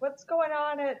while. Like, what's going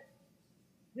on at,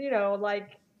 you know,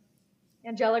 like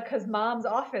Angelica's mom's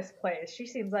office place? She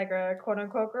seems like a quote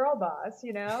unquote girl boss,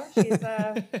 you know?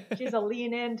 She's a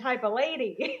lean in type of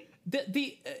lady.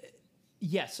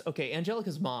 Yes, okay,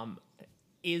 Angelica's mom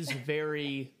is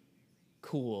very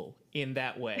cool in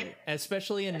that way,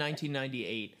 especially in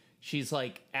 1998. She's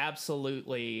like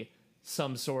absolutely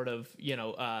some sort of, you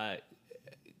know,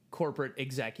 corporate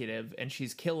executive, and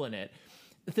she's killing it.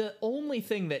 The only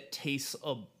thing that tastes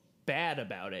bad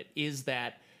about it is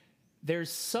that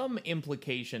there's some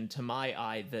implication to my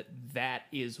eye that that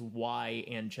is why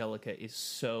Angelica is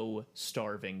so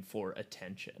starving for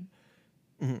attention.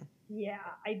 Mm-hmm. Yeah,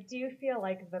 I do feel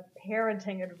like the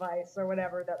parenting advice or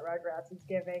whatever that Rugrats is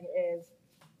giving is,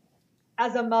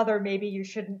 as a mother, maybe you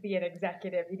shouldn't be an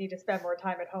executive. You need to spend more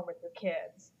time at home with your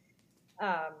kids.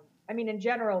 I mean, in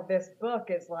general, this book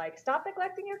is like, stop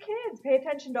neglecting your kids. Pay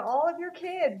attention to all of your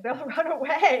kids. They'll run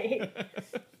away.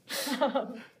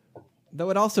 Though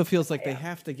it also feels like they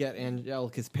have to get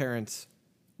Angelica's parents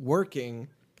working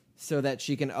so that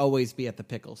she can always be at the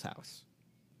Pickles house.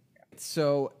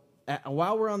 So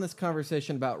while we're on this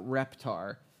conversation about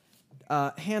Reptar,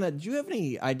 Hannah, do you have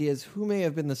any ideas who may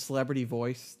have been the celebrity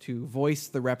voice to voice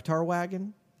the Reptar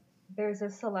wagon? There's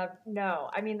a no.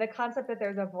 I mean, the concept that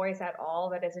there's a voice at all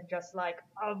that isn't just like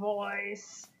a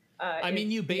voice. I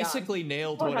mean, you basically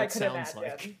nailed what it sounds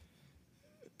like.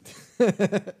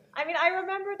 I mean, I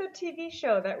remember the TV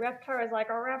show that Reptar is like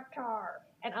a Reptar.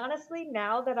 And honestly,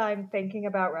 now that I'm thinking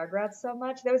about Rugrats so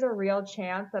much, there's a real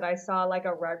chance that I saw like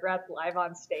a Rugrats live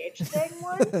on stage thing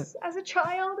once as a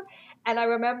child. And I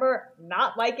remember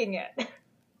not liking it.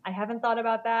 I haven't thought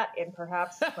about that in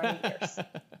perhaps 20 years.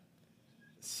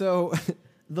 So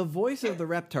the voice of the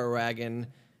Reptar wagon,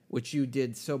 which you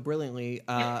did so brilliantly,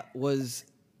 was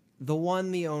the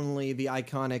one, the only, the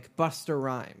iconic Buster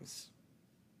Rhymes.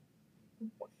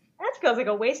 That feels like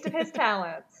a waste of his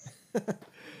talents.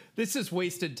 This is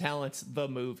Wasted Talents, the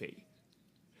movie.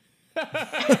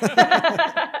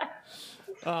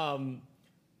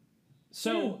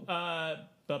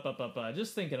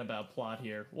 Just thinking about plot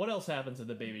here. What else happens at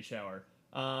the baby shower?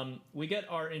 We get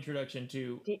our introduction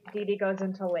to... Dee Dee goes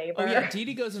into labor. Oh, yeah, Dee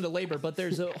Dee goes into labor, but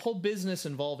there's a whole business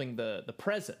involving the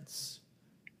presents.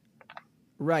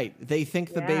 Right. They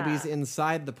think the baby's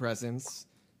inside the presents,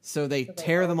 so they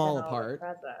tear them all apart.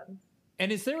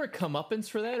 And is there a comeuppance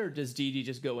for that, or does Dee Dee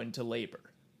just go into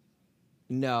labor?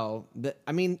 No.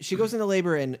 I mean, she goes into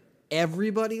labor and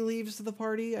everybody leaves the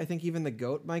party. I think even the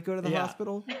goat might go to the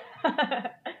hospital.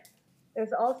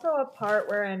 There's also a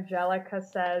part where Angelica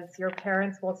says, your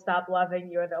parents will stop loving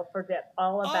you and they'll forget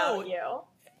all about you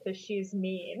because she's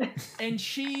mean. And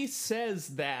she says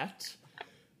that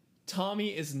Tommy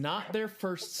is not their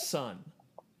first son,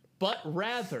 but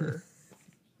rather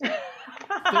their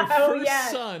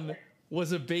first son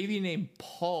was a baby named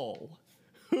Paul,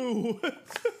 who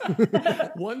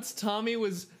once Tommy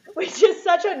was... Which is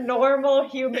such a normal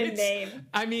human name.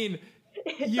 I mean...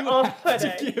 You have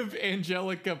to give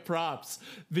Angelica props.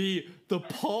 The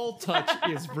Paul touch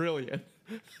is brilliant.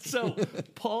 So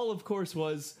Paul, of course,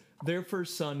 was their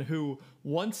first son who,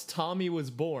 once Tommy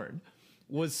was born,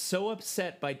 was so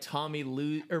upset by Tommy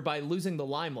by losing the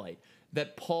limelight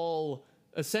that Paul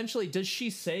essentially, does she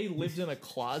say, lived in a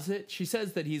closet? She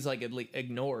says that he's like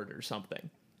ignored or something.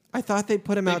 I thought they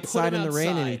put him outside in the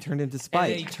rain and he turned into Spike.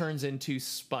 And then he turns into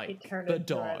Spike, the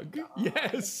dog.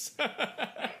 Yes.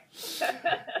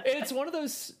 It's one of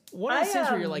those things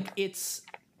where you're like, it's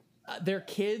they're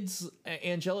kids.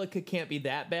 Angelica can't be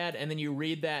that bad, and then you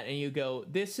read that and you go,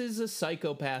 "This is a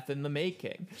psychopath in the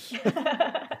making."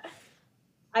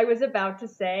 I was about to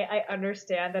say, I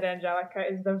understand that Angelica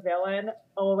is the villain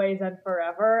always and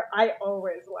forever. I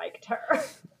always liked her.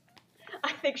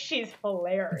 I think she's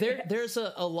hilarious. There's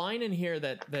a line in here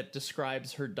that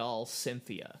describes her doll,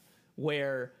 Cynthia,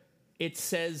 where it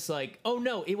says like, oh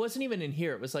no, it wasn't even in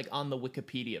here. It was like on the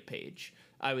Wikipedia page.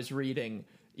 I was reading,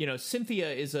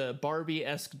 Cynthia is a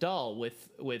Barbie-esque doll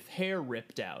with hair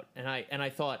ripped out. And I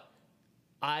thought,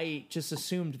 I just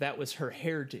assumed that was her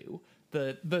hairdo.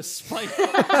 The spike,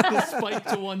 the spike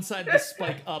to one side, the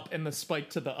spike up, and the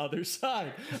spike to the other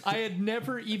side. I had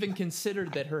never even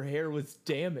considered that her hair was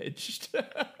damaged.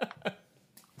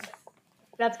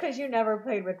 That's because you never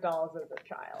played with dolls as a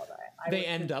child. They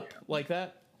end up like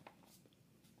that?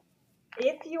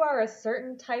 If you are a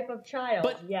certain type of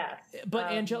child, yes.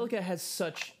 But Angelica has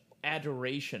such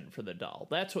adoration for the doll.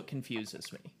 That's what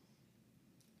confuses me.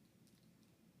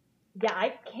 Yeah,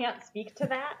 I can't speak to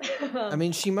that. I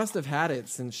mean, she must have had it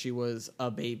since she was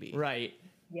a baby. Right.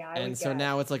 yeah, I And would so guess.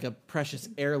 now it's like a precious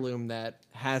heirloom that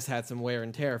has had some wear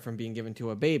and tear from being given to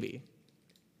a baby.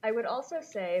 I would also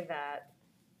say that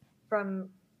from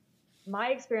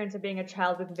my experience of being a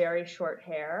child with very short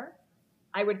hair,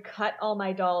 I would cut all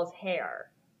my dolls'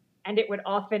 hair, and it would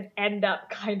often end up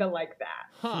kind of like that.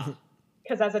 Huh.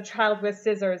 Because as a child with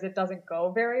scissors, it doesn't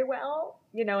go very well,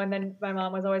 and then my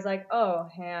mom was always like, oh,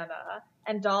 Hannah.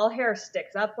 And doll hair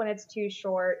sticks up when it's too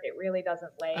short. It really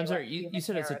doesn't lay. I'm sorry, like you human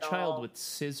said as a hair at child all. with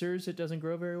scissors, it doesn't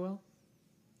grow very well?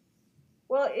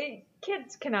 Well,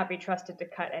 kids cannot be trusted to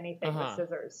cut anything with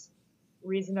scissors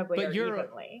reasonably But or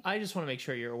evenly. I just want to make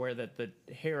sure you're aware that the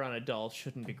hair on a doll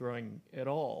shouldn't be growing at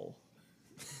all.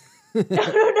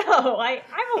 No. I'm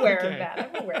aware of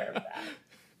that.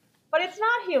 But it's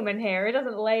not human hair. It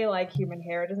doesn't lay like human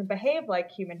hair. It doesn't behave like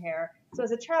human hair. So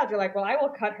as a child, you're like, well, I will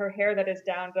cut her hair that is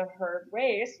down to her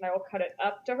waist, and I will cut it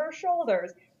up to her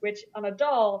shoulders, which on a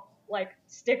doll, like,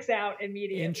 sticks out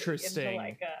immediately. Interesting. Into,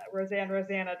 like, a Rosanna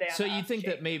Dana So you think shape.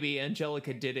 that maybe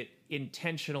Angelica did it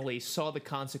intentionally, saw the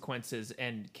consequences,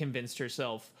 and convinced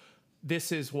herself,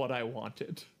 this is what I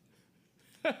wanted.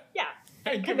 Yeah,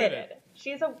 and And committed.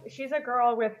 committed. She's a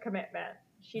girl with commitment.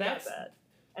 She That's- does it.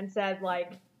 And said,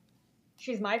 like,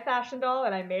 she's my fashion doll,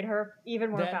 and I made her even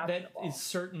more That fashionable. is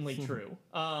certainly true.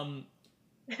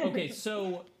 Okay,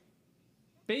 so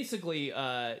basically,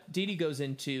 Dee Dee goes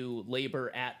into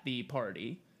labor at the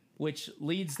party, which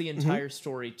leads the entire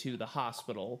story to the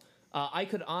hospital. I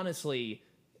could honestly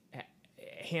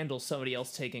handle somebody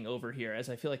else taking over here, as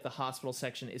I feel like the hospital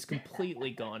section is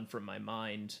completely gone from my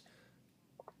mind.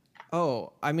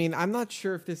 Oh, I mean, I'm not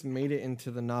sure if this made it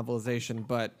into the novelization,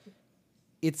 but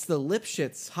it's the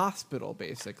Lipschitz Hospital,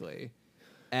 basically.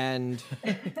 And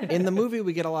in the movie,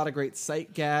 we get a lot of great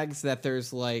sight gags that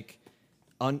there's, like,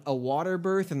 a water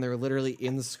birth, and they're literally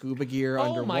in scuba gear Oh my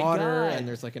underwater, God. and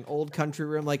there's, like, an old country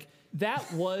room. Like,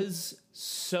 That was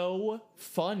so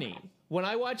funny. When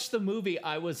I watched the movie,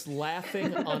 I was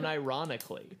laughing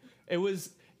unironically. It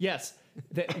was, yes,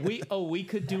 that we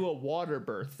could do a water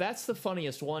birth. That's the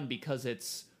funniest one because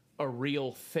it's a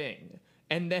real thing.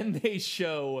 And then they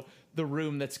show the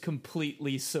room that's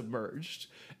completely submerged.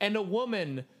 And a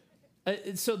woman,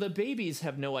 so the babies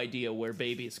have no idea where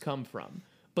babies come from,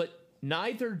 but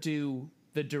neither do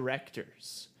the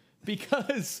directors.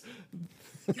 Because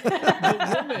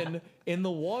the woman in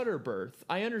the water birth,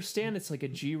 I understand it's like a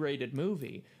G-rated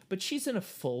movie, but she's in a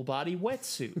full-body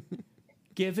wetsuit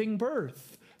giving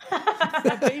birth.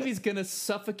 That baby's gonna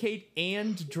suffocate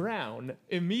and drown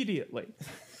immediately.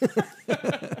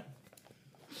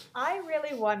 I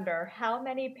really wonder how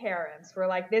many parents were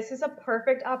like, this is a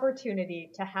perfect opportunity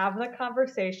to have the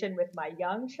conversation with my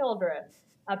young children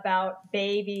about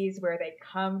babies, where they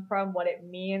come from, what it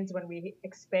means when we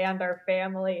expand our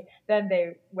family. Then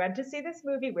they went to see this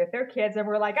movie with their kids and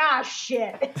were like, ah,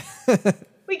 shit.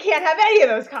 We can't have any of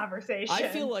those conversations. I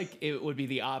feel like it would be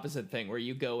the opposite thing, where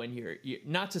you go and you're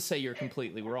not to say you're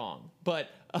completely wrong, but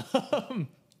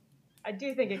I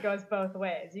do think it goes both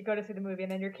ways. You go to see the movie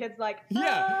and then your kid's like,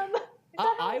 Yeah. is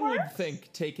that how I it would works?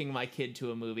 think taking my kid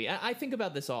to a movie. I think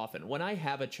about this often. When I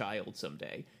have a child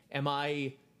someday,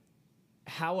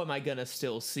 how am I going to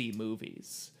still see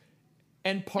movies?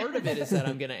 And part of it is that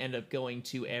I'm going to end up going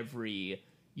to every,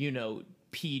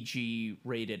 PG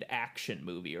rated action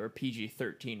movie or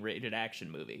PG-13 rated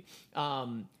action movie.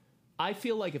 I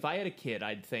feel like if I had a kid,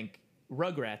 I'd think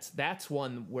Rugrats, that's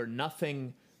one where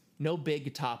no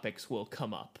big topics will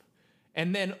come up.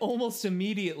 And then almost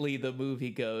immediately the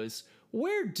movie goes,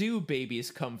 where do babies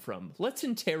come from? Let's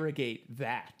interrogate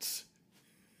that.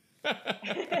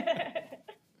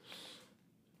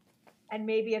 And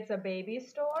maybe it's a baby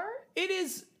store? It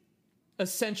is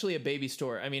essentially a baby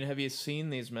store. I mean, have you seen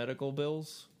these medical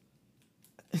bills?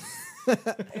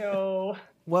 Ew.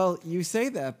 well, you say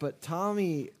that, but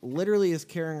Tommy literally is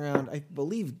carrying around, I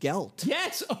believe, gelt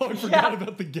Yes! Oh, I forgot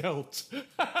about the gelt.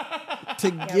 to We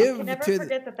give can never to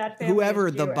forget that family whoever,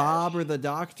 is the Jewish. Bob or the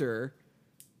doctor,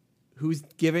 who's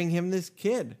giving him this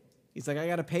kid. He's like, I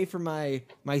got to pay for my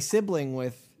sibling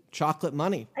with chocolate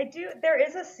money. There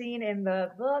is a scene in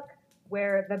the book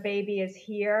where the baby is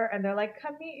here and they're like,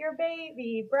 come meet your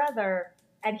baby brother.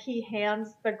 And he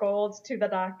hands the gold to the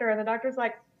doctor and the doctor's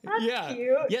like, that's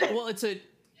cute. Yeah, well, it's a Like,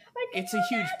 it's a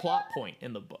huge plot point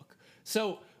in the book.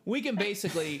 So we can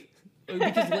basically,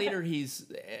 because later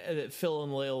Phil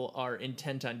and Lil are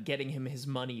intent on getting him his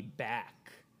money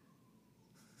back.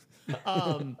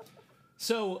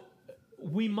 So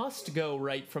we must go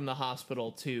right from the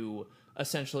hospital to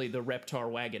essentially the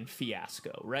Reptar wagon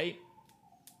fiasco, right?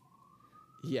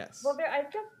 Yes. Well, I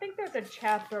just think there's a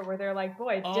chapter where they're like,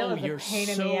 "Boy, Dill Oh, is a you're pain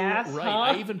in so the ass." right. Huh?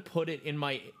 I even put it in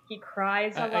my. He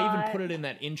cries a lot. I even put it in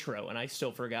that intro, and I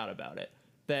still forgot about it.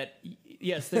 That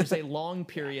yes, there's a long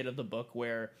period of the book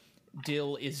where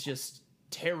Dill is just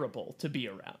terrible to be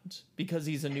around because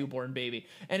he's a newborn baby,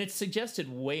 and it's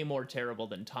suggested way more terrible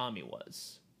than Tommy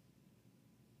was.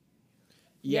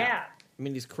 Yeah. I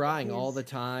mean, he's crying all the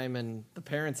time, and the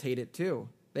parents hate it too.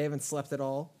 They haven't slept at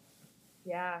all.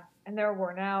 Yeah, and they're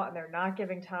worn out, and they're not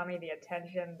giving Tommy the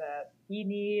attention that he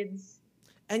needs.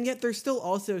 And yet they're still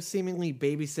also seemingly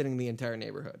babysitting the entire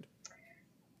neighborhood.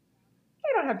 They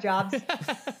don't have jobs.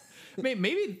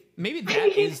 Maybe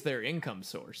that is their income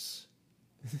source.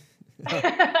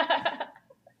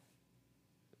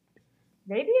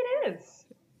 Maybe it is.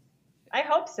 I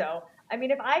hope so. I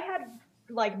mean, if I had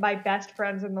like my best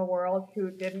friends in the world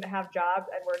who didn't have jobs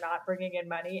and were not bringing in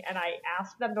money, and I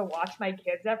asked them to watch my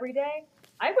kids every day,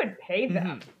 I would pay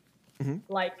them. Mm-hmm.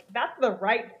 Like, that's the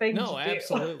right thing to do. No,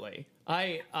 absolutely.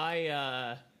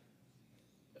 I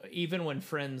even when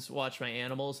friends watch my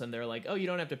animals and they're like, "Oh, you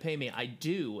don't have to pay me," I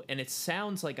do, and it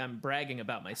sounds like I'm bragging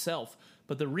about myself.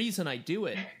 But the reason I do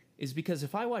it is because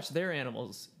if I watch their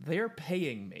animals, they're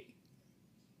paying me.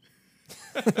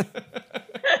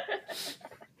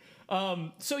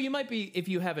 So you might be, if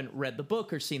you haven't read the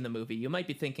book or seen the movie, you might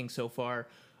be thinking so far,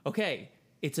 okay,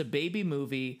 it's a baby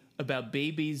movie about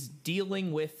babies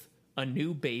dealing with a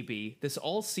new baby. This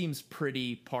all seems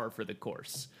pretty par for the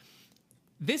course.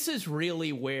 This is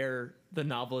really where the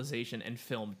novelization and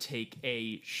film take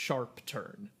a sharp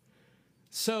turn.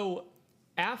 So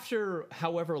after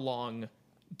however long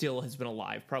Dill has been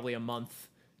alive, probably a month,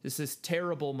 this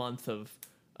terrible month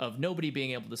of nobody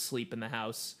being able to sleep in the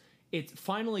house,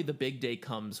 finally the big day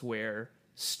comes where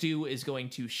Stu is going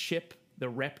to ship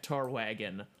the Reptar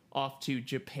wagon off to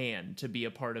Japan to be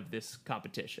a part of this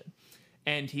competition.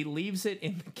 And he leaves it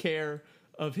in the care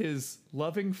of his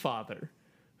loving father,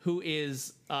 who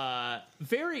is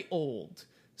very old.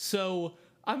 So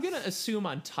I'm going to assume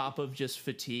on top of just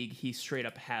fatigue, he straight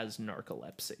up has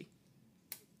narcolepsy.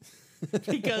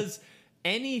 Because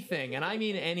anything, and I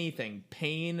mean anything,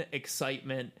 pain,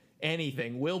 excitement,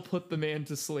 anything, will put the man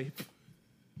to sleep.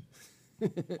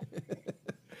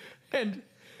 And,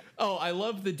 I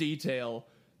love the detail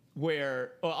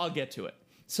where, I'll get to it.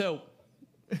 So,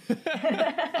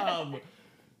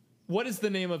 what is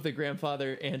the name of the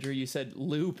grandfather, Andrew? You said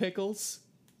Lou Pickles?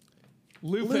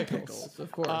 Lou Pickles,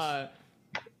 of course.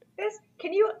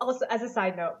 Can you also, as a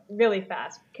side note, really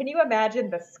fast, can you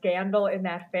imagine the scandal in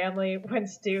that family when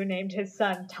Stu named his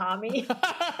son Tommy?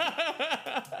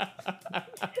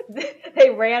 They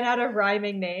ran out of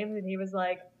rhyming names, and he was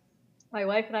like, "My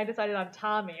wife and I decided on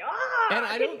Tommy." And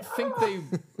I don't think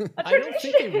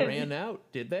they ran out,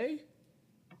 did they?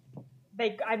 I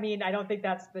don't think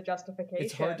that's the justification.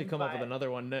 It's hard to come up with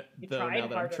another one, though, now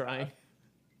that I'm trying.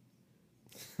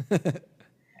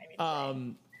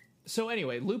 So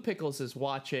anyway, Lou Pickles is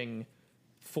watching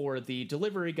for the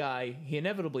delivery guy. He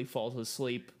inevitably falls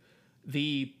asleep.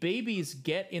 The babies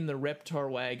get in the Reptar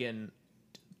wagon.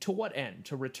 To what end?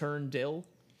 To return Dill?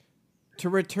 To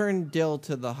return Dill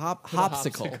to the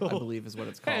hopsicle, I believe is what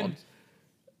it's called.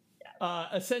 And,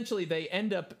 essentially, they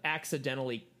end up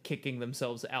accidentally kicking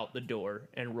themselves out the door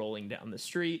and rolling down the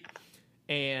street.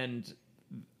 And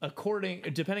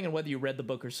depending on whether you read the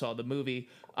book or saw the movie,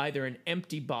 either an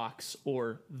empty box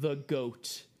or the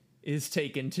goat is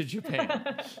taken to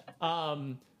Japan.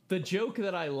 The joke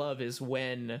that I love is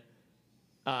when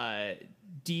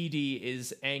Dee Dee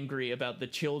is angry about the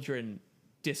children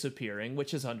disappearing,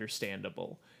 which is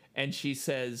understandable. And she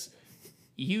says,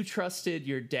 "You trusted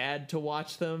your dad to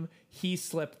watch them. He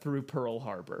slept through Pearl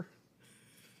Harbor."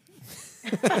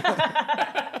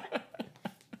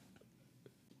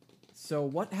 So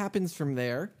what happens from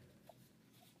there?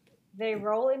 They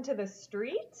roll into the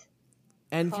street,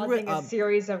 and causing a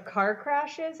series of car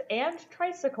crashes and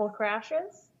tricycle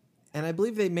crashes. And I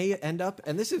believe they may end up,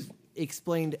 and this is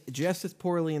explained just as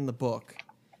poorly in the book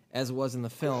as it was in the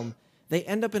film, they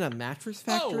end up in a mattress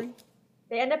factory. Oh.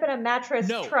 They end up in a mattress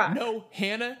truck. No,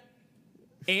 Hannah.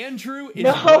 Andrew is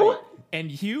No. right.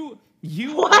 And you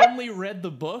What? only read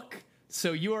the book,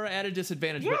 so you are at a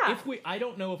disadvantage. Yeah. But I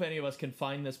don't know if any of us can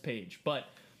find this page, but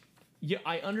yeah,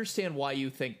 I understand why you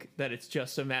think that it's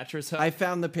just a mattress hut. I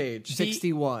found the page,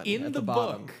 61 in at the the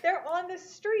bottom. book. They're on the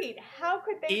street. How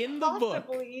could they In the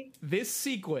possibly... book, this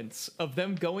sequence of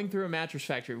them going through a mattress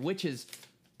factory, which is,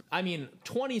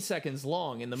 20 seconds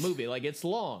long in the movie. Like, it's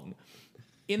long.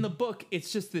 In the book,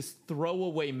 it's just this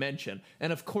throwaway mention.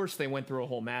 And of course they went through a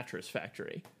whole mattress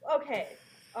factory. Okay,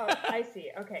 Oh, I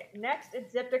see. Okay. Next, it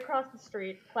zipped across the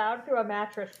street, plowed through a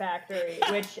mattress factory,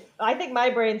 which I think my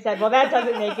brain said, well, that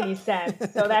doesn't make any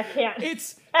sense. So that can't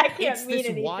It's that can't it's mean this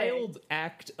anything. wild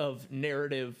act of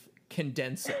narrative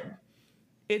condensing.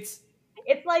 It's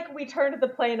It's like we turned the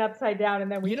plane upside down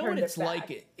and then we you know turned what it's it back,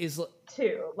 like is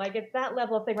too. Like it's that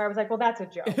level of thing where I was like, well, that's a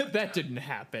joke. that didn't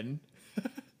happen.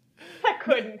 That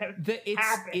couldn't have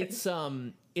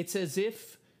happened. It's as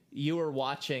if you were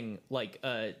watching like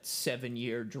a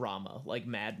 7-year drama like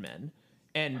Mad Men,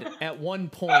 and at one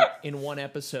point in one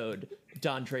episode,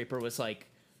 Don Draper was like,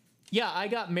 "Yeah, I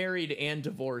got married and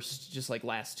divorced just like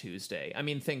last Tuesday. I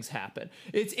mean, things happen.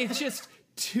 It's just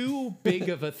too big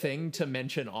of a thing to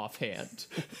mention offhand."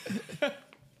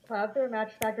 Plowed through a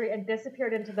mattress factory and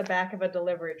disappeared into the back of a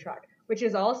delivery truck, which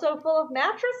is also full of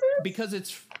mattresses. Because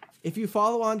it's If you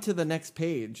follow on to the next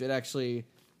page, it actually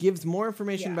gives more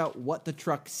information Yeah. about what the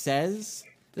truck says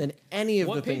than any of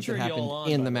What the things page that are y'all happened on,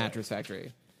 in by the the way? mattress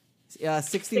factory.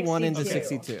 61 into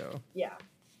 62. 62. Yeah.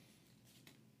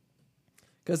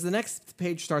 Because the next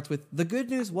page starts with, the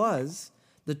good news was,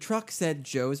 the truck said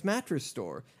Joe's mattress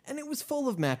store, and it was full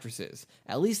of mattresses.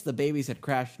 At least the babies had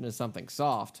crashed into something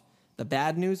soft. The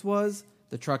bad news was,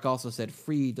 the truck also said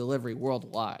free delivery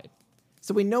worldwide.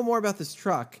 So we know more about this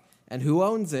truck, and who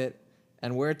owns it,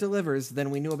 and where it delivers,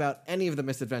 than we knew about any of the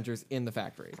misadventures in the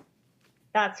factory.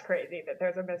 That's crazy that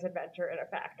there's a misadventure in a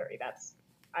factory.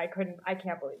 I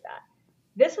can't believe that.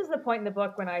 This was the point in the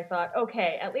book when I thought,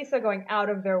 okay, at least they're going out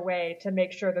of their way to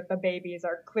make sure that the babies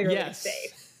are clearly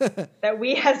safe. That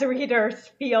we as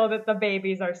readers feel that the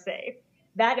babies are safe.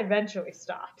 That eventually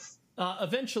stops.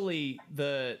 Eventually,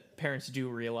 the parents do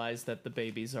realize that the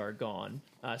babies are gone.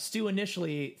 Stu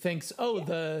initially thinks,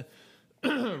 the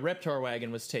Reptar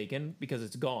wagon was taken because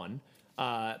it's gone,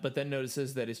 but then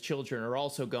notices that his children are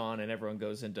also gone, and everyone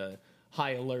goes into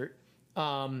high alert.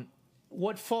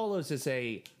 What follows is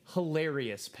a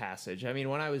hilarious passage. I mean,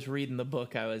 when I was reading the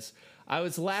book, I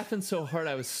was laughing so hard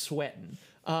I was sweating.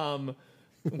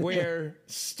 Where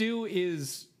Stu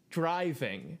is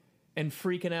driving and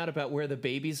freaking out about where the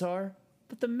babies are,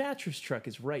 but the mattress truck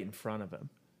is right in front of him.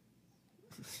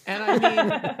 And I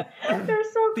mean, They're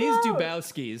so these close.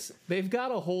 Dubowskis, they've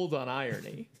got a hold on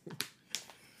irony.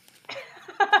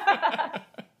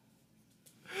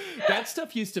 That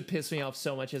stuff used to piss me off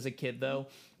so much as a kid, though.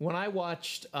 When I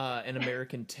watched An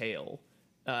American Tail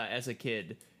as a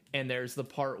kid, and there's the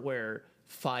part where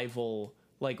Fievel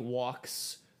like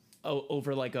walks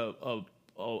over like an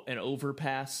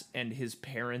overpass, and his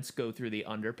parents go through the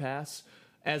underpass.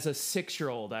 As a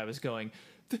 6-year-old, I was going,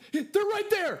 "They're right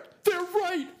there! They're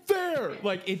right there!"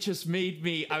 Like it just made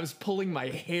me. I was pulling my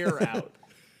hair out.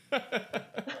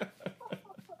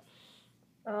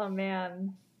 Oh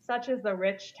man, such is the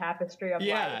rich tapestry of life.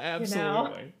 Yeah,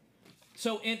 absolutely. You know?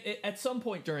 So at some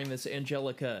point during this,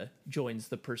 Angelica joins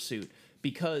the pursuit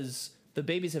because the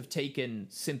babies have taken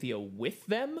Cynthia with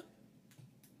them.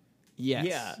 Yes.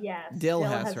 Yeah. Yes. Dill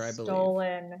has her, I believe.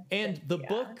 stolen And the Cynthia.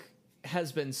 book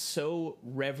has been so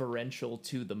reverential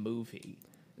to the movie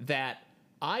that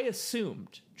I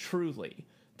assumed, truly,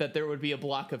 that there would be a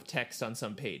block of text on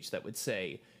some page that would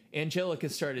say, Angelica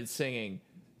started singing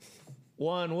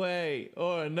One Way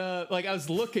or Another. Like, I was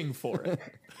looking for it.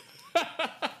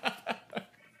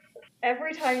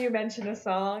 Every time you mention a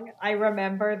song, I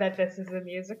remember that this is a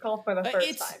musical for the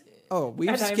first time. Oh, we've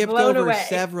And I'm skipped blown over away.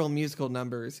 several musical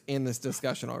numbers in this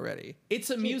discussion already. It's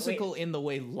a musical please. in the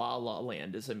way La La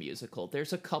Land is a musical.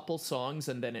 There's a couple songs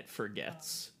and then it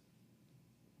forgets.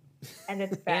 And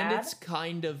it's bad. And it's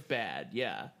kind of bad,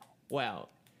 yeah. Wow.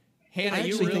 Hannah, I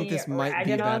you actually really, think this might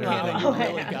be ragging on better La than Hannah, La you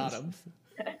really Land. got him.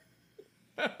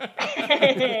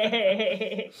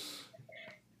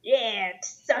 Yeah,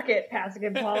 suck it, Pascal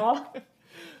Paul.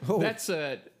 Oh, That's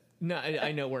no,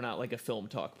 I know we're not like a film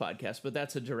talk podcast, but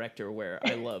that's a director where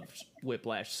I loved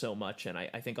Whiplash so much, and I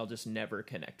think I'll just never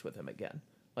connect with him again.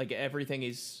 Like everything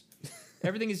he's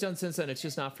done since then, it's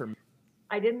just not for me.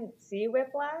 I didn't see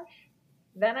Whiplash.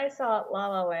 Then I saw La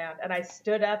La Land, and I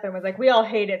stood up and was like, we all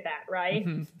hated that, right?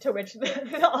 To which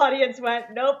the audience went,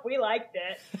 nope, we liked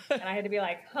it. And I had to be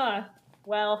like, huh,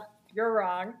 well, you're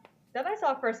wrong. Then I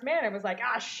saw First Man and was like,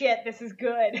 ah, shit, this is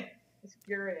good. I was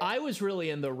furious. I was really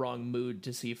in the wrong mood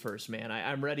to see First Man.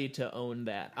 I'm ready to own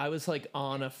that. I was like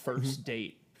on a first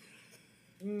date.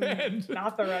 And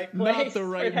Not the right place. not the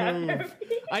right for that move.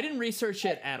 movie. I didn't research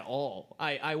it at all.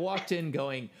 I walked in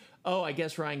going, oh, I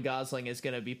guess Ryan Gosling is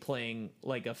going to be playing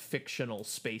like a fictional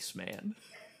spaceman.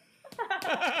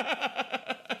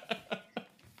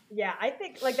 Yeah, I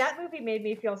think like that movie made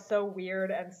me feel so weird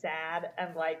and sad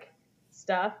and like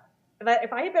stuff that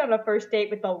if I had been on a first date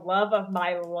with the love of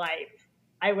my life,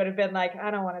 I would have been like, I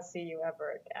don't want to see you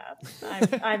ever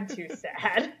again. I'm too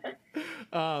sad.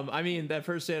 I mean, that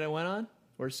first date I went on,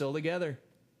 we're still together.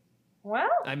 Well,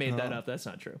 I made that up. That's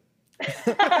not true.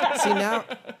 See, now,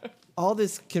 all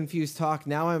this confused talk,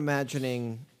 now I'm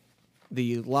imagining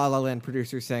the La La Land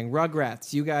producer saying,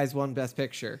 Rugrats, you guys won Best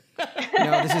Picture.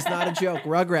 No, this is not a joke.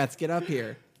 Rugrats, get up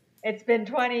here. it's been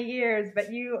 20 years,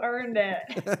 but you earned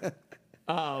it.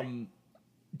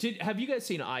 Have you guys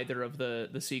seen either of the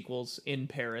sequels, In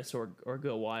Paris or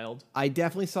Go Wild? I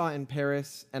definitely saw it in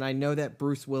Paris, and I know that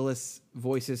Bruce Willis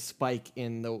voices Spike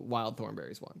in the Wild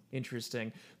Thornberrys one.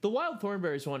 Interesting. The Wild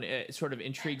Thornberrys one sort of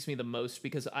intrigues me the most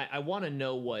because I want to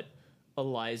know what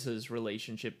Eliza's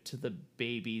relationship to the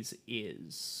babies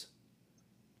is.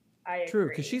 I True,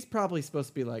 agree. because she's probably supposed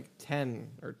to be like 10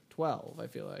 or 12, I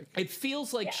feel like. It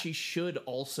feels like Yeah. she should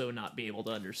also not be able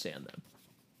to understand them.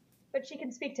 But she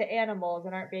can speak to animals,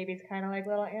 and aren't babies kind of like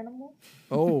little animals?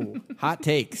 Oh, hot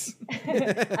takes.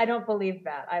 I don't believe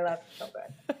that. I love children.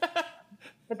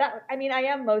 But that, I mean, I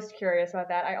am most curious about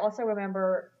that. I also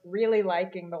remember really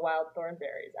liking The Wild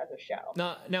Thornberrys as a show.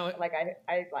 Now, Like,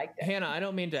 I liked it. Hannah, I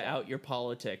don't mean to out your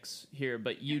politics here,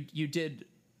 but you did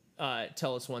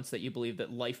tell us once that you believe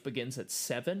that life begins at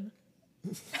 7.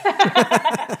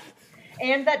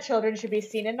 And that children should be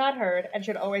seen and not heard and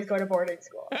should always go to boarding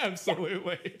school.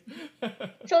 Absolutely.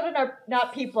 Children are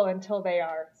not people until they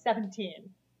are 17.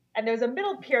 And there's a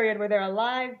middle period where they're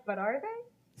alive, but are they?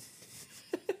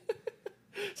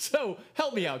 So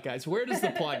help me out, guys. Where does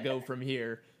the plot go from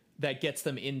here that gets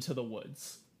them into the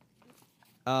woods?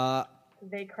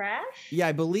 They crash? Yeah,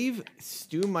 I believe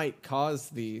Stu might cause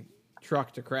the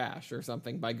truck to crash or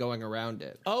something by going around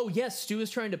it. Oh, yes. Stu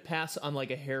is trying to pass on like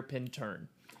a hairpin turn.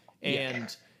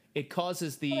 And it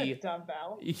causes What a the...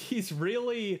 dumbbell. He's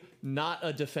really not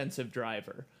a defensive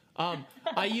driver.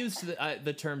 I used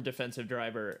the term defensive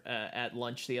driver at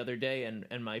lunch the other day,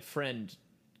 and my friend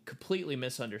completely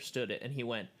misunderstood it. And he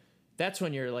went, that's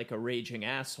when you're like a raging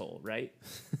asshole, right?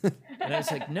 And I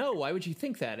was like, no, why would you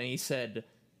think that? And he said,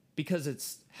 because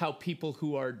it's how people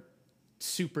who are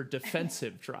super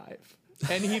defensive drive.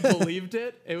 And he believed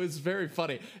it. It was very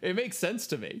funny. It makes sense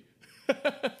to me.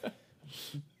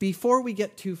 Before we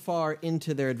get too far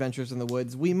into their adventures in the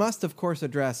woods, we must, of course,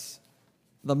 address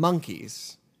the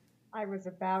monkeys. I was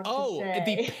about to Oh, say.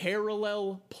 the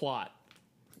parallel plot.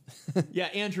 Yeah,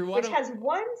 Andrew, why Which don't... has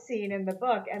one scene in the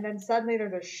book, and then suddenly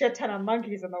there's a shit ton of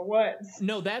monkeys in the woods.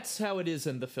 No, that's how it is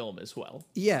in the film as well.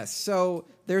 Yes, so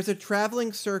there's a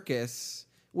traveling circus,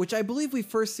 which I believe we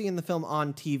first see in the film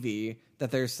on TV,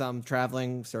 that there's some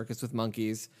traveling circus with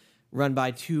monkeys run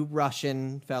by 2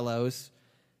 Russian fellows.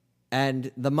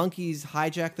 And the monkeys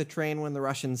hijack the train when the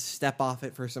Russians step off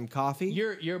it for some coffee.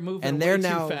 You're moving And way they're too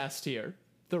now- fast here.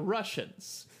 The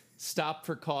Russians stop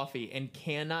for coffee and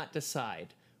cannot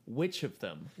decide which of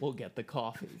them will get the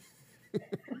coffee.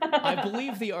 I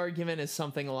believe the argument is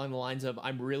something along the lines of,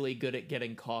 I'm really good at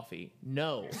getting coffee.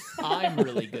 No, I'm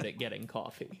really good at getting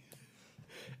coffee.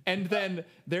 And then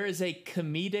there is a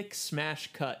comedic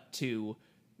smash cut to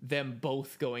them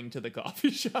both going to the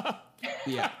coffee shop.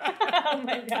 Yeah. Oh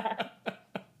my god.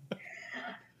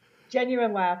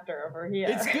 Genuine laughter over here.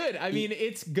 It's good. I mean,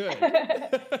 it's good.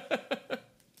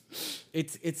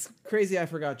 It's crazy I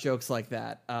forgot jokes like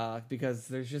that because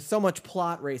there's just so much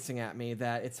plot racing at me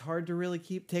that it's hard to really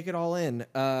take it all in.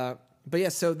 But yeah,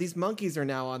 so these monkeys are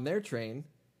now on their train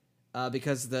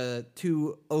because the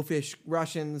 2 oafish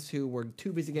Russians who were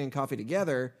too busy getting coffee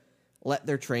together let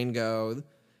their train go.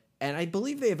 And I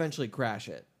believe they eventually crash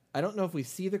it. I don't know if we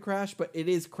see the crash, but it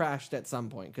is crashed at some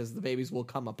point because the babies will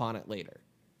come upon it later.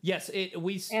 Yes,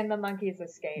 And the monkeys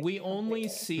escape. we only completely.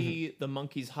 see the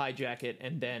monkeys hijack it,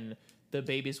 and then the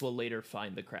babies will later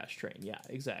find the crash train. Yeah,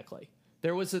 exactly.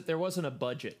 There wasn't a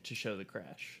budget to show the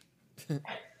crash.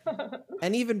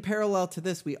 And even parallel to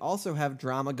this, we also have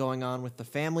drama going on with the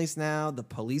families now. The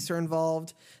police are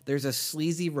involved. There's a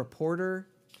sleazy reporter.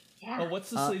 Yeah. Oh, what's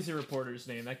the sleazy reporter's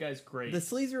name? That guy's great. The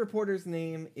sleazy reporter's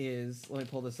name is, let me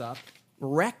pull this up,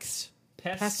 Rex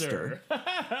Pester.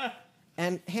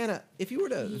 And Hannah, if you were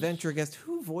to venture a guess,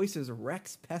 who voices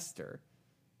Rex Pester?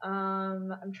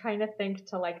 I'm trying to think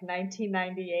to like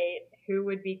 1998 who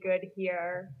would be good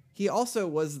here. He also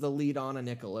was the lead on a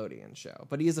Nickelodeon show,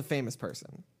 but he is a famous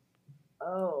person.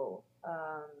 Oh,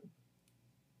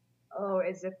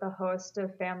 is it the host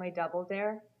of Family Double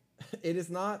Dare? It is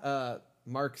not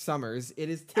Mark Summers. It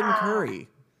is Tim Curry.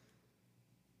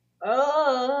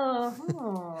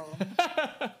 Oh.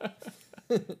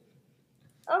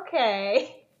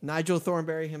 Okay. Nigel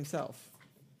Thornberry himself.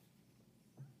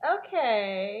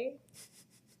 Okay.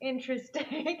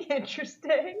 Interesting.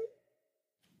 Interesting.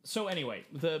 So anyway,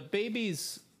 the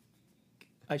babies.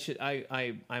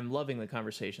 I'm loving the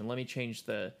conversation. Let me change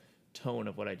the tone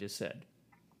of what I just said.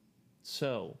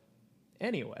 So,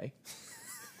 anyway,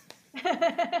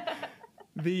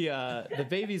 the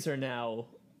babies are now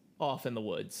off in the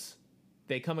woods.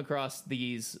 They come across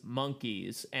these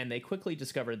monkeys, and they quickly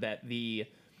discover that the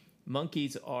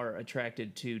monkeys are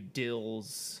attracted to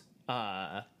Dill's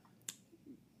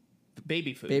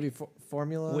baby food,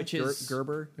 formula, which is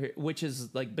Gerber, which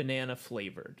is like banana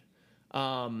flavored.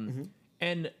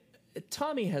 And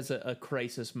Tommy has a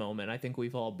crisis moment. I think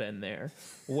we've all been there,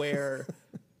 where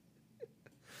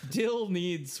Dill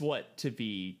needs to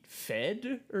be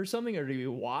fed or something, or to be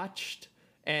watched,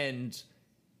 and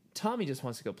Tommy just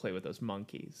wants to go play with those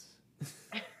monkeys.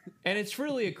 And it's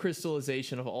really a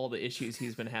crystallization of all the issues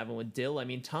he's been having with Dill. I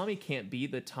mean, Tommy can't be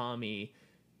the Tommy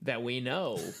that we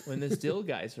know when this Dill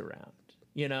guy's around,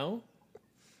 you know?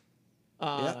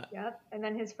 Yep. And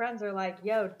then his friends are like,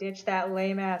 yo, ditch that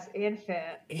lame-ass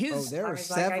infant. There are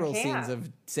several scenes of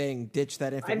saying ditch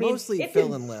that infant. I mean, mostly it's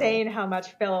Phil and Lil. insane how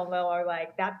much Phil and Lil are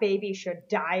like, that baby should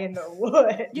die in the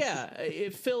woods. Yeah,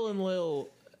 if Phil and Lil...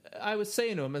 I was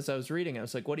saying to him as I was reading, I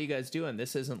was like, what are you guys doing?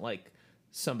 This isn't like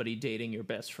somebody dating your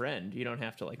best friend. You don't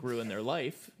have to like ruin their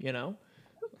life, you know?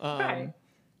 Right.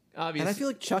 Obviously. And I feel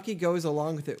like Chucky goes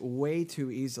along with it way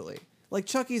too easily. Like,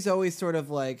 Chucky's always sort of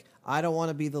like, I don't want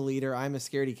to be the leader, I'm a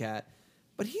scaredy cat.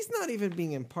 But he's not even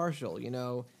being impartial, you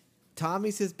know?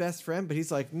 Tommy's his best friend, but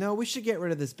he's like, no, we should get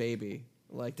rid of this baby.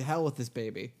 Like, to hell with this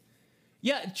baby.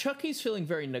 Yeah, Chucky's feeling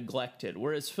very neglected,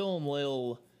 whereas Phil and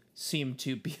Lil seem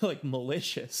to be like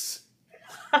malicious.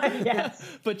 Yes.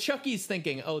 But Chucky's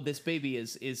thinking, oh, this baby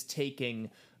is taking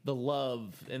the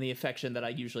love and the affection that I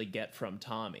usually get from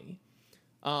Tommy.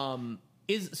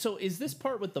 Is this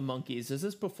part with the monkeys, is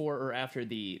this before or after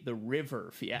the river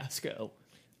fiasco?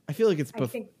 I feel like it's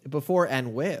before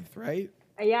and with, right?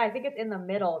 Yeah, I think it's in the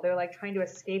middle. They're like trying to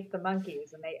escape the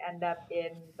monkeys, and they end up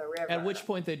in the river. At which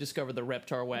point they discover the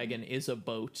Reptar wagon is a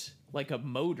boat, like a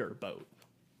motor boat.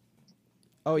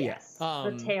 Oh, yes.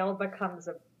 The tail becomes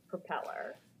a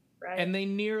propeller, right? And they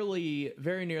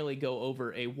very nearly go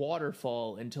over a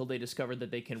waterfall until they discover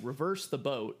that they can reverse the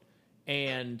boat,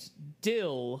 and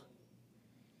Dill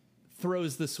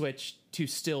throws the switch to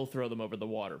still throw them over the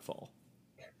waterfall.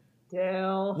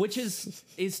 Dill. Which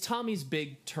is Tommy's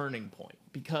big turning point,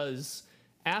 because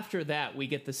after that we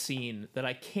get the scene that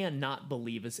I cannot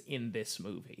believe is in this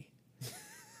movie.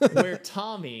 Where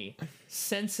Tommy,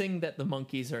 sensing that the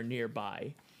monkeys are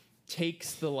nearby,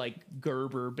 takes the like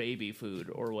Gerber baby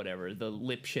food or whatever, the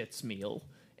Lipschitz meal,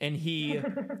 and he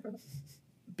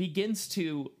begins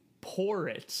to pour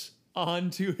it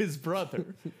onto his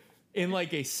brother in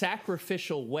like a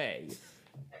sacrificial way,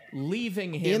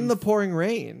 leaving him in the pouring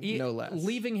rain, no less.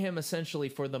 Leaving him essentially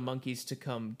for the monkeys to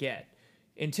come get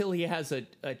until he has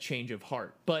a change of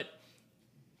heart. But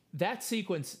that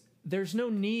sequence, there's no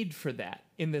need for that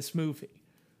in this movie.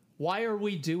 Why are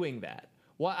we doing that?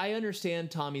 Why, I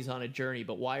understand Tommy's on a journey,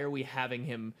 but why are we having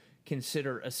him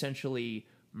consider essentially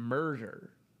murder?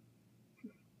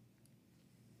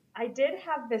 I did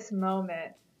have this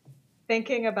moment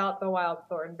thinking about the wild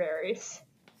thornberries,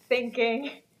 thinking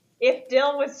if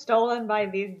Dill was stolen by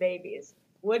these babies,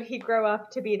 would he grow up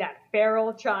to be that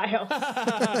feral child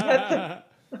that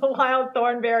the wild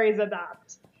thornberries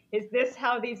adopt? Is this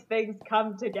how these things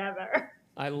come together?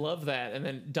 I love that. And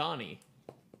then Donnie,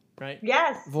 right?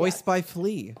 Yes. Voiced by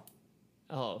Flea.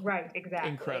 Oh, right,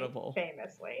 exactly. Incredible.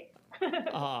 Famously.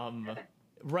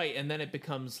 Right, and then it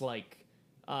becomes like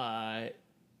like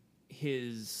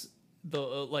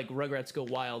Rugrats Go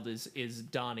Wild is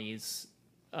Donnie's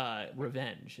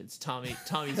revenge. It's Tommy's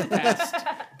past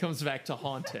comes back to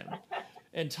haunt him.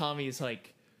 And Tommy's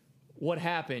like, what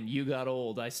happened? You got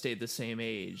old. I stayed the same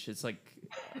age. It's like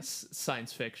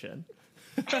science fiction.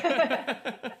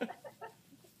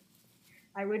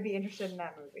 I would be interested in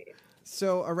that movie.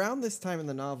 So around this time in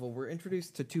the novel, we're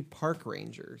introduced to two park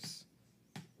rangers,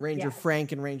 Ranger Yes.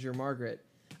 Frank and Ranger Margaret.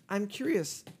 I'm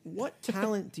curious, what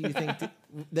talent do you think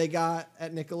they got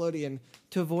at Nickelodeon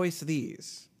to voice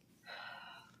these?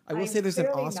 I will I'm say there's an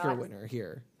clearly Oscar not winner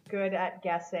here. Good at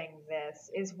guessing this.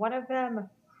 Is one of them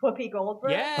Whoopi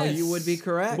Goldberg? Yes. Oh, you would be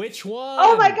correct. Which one?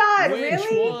 Oh my God! Which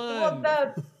Really? one?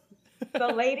 Well, the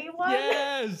lady one?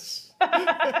 Yes.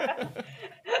 I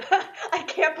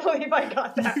can't believe I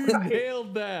got that You right.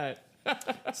 nailed that.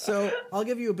 So I'll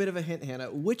give you a bit of a hint,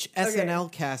 Hannah. Which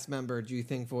SNL cast member do you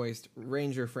think voiced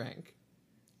Ranger Frank?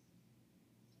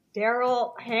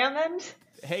 Daryl Hammond?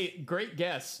 Hey, great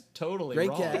guess. Totally Great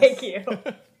wrong. guess. Thank you.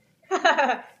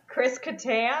 Chris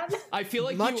Kattan? I feel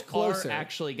like Much you closer. are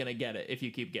actually going to get it if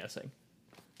you keep guessing.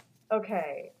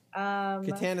 Okay.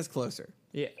 Katana's closer.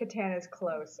 Yeah. Katana's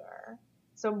closer.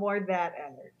 So more that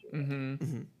energy.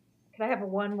 Mm-hmm. Can I have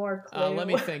one more clue? Let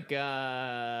me think. So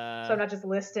I'm not just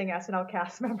listing SNL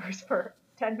cast members for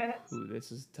 10 minutes. Ooh,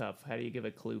 this is tough. How do you give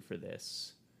a clue for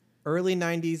this? Early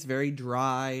 90s, very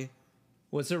dry.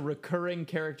 Was a recurring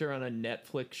character on a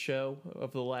Netflix show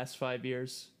of the last 5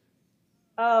 years?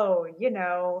 Oh,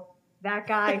 that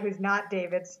guy who's not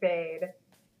David Spade.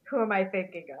 Who am I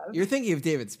thinking of? You're thinking of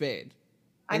David Spade.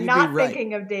 I'm not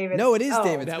thinking of David. No, it is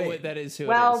David Spade. That is who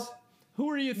Well, it is. Who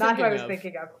are you thinking not who I was of?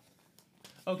 thinking of.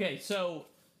 Okay, so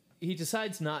he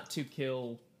decides not to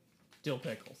kill Dill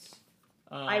Pickles.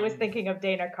 I was thinking of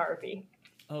Dana Carvey.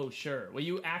 Oh, sure. Well,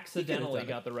 you accidentally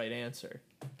got the right answer.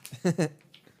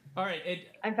 All right,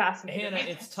 I'm fascinated. Hannah,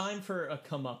 it's time for a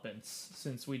comeuppance,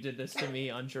 since we did this to me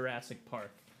on Jurassic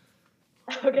Park.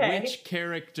 Okay. Which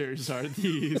characters are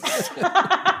these?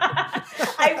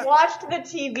 I watched the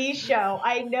TV show.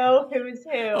 I know who's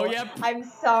who. Oh, yeah. I'm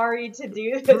sorry to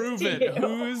do this Prove to it. you.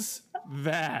 Who's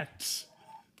that?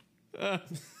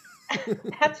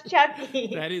 That's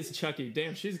Chucky. That is Chucky.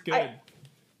 Damn, she's good.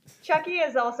 Chucky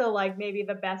is also maybe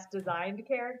the best designed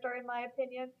character in my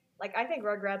opinion. I think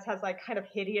Rugrats has kind of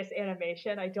hideous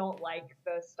animation. I don't like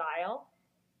the style.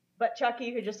 But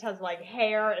Chucky, who just has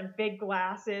hair and big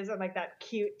glasses and that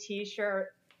cute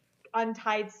t-shirt,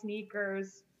 untied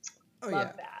sneakers.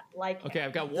 Love that. Okay,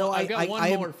 I've got No, one. I've got one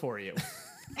I more for you.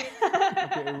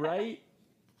 Okay, right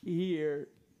here.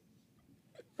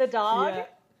 The dog? Yeah.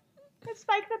 It's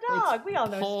Spike the dog. We all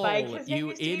know Paul, Spike. His name you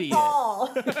used to be idiot.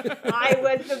 Paul. I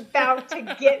was about to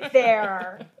get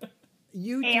there.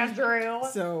 Andrew.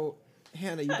 So,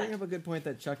 Hannah, you bring up a good point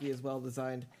that Chucky is well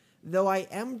designed. Though I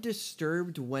am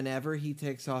disturbed whenever he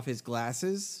takes off his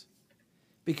glasses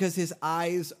because his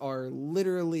eyes are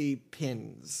literally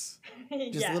pins.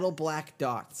 Just Yes. little black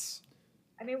dots.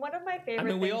 I mean, one of my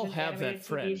favorite we things all in have that animated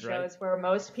friend, TV right? shows where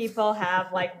most people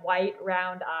have white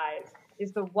round eyes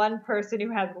is the one person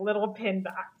who has little pin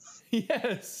dots.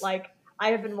 Yes. I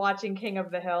have been watching King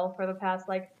of the Hill for the past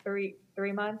 3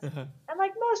 months, Uh-huh. and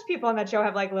most people on that show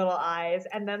have little eyes,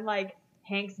 and then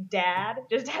Hank's dad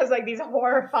just has these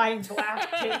horrifying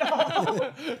black pinholes.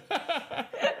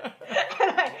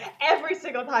 And every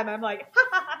single time I'm like,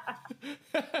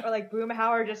 or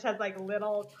Boomhauer just has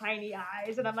little tiny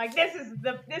eyes, and I'm like, this is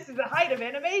the height of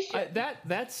animation.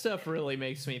 That stuff really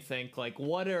makes me think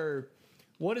what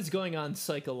is going on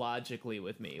psychologically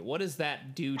with me? What does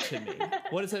that do to me?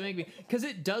 What does that make me? Because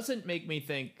it doesn't make me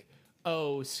think,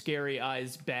 oh, Scary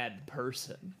Eyes, bad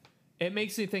person. It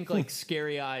makes me think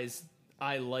Scary Eyes,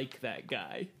 I like that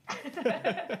guy.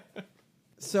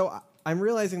 So I'm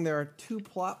realizing there are 2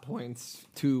 plot points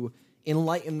to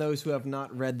enlighten those who have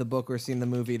not read the book or seen the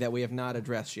movie that we have not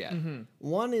addressed yet. Mm-hmm.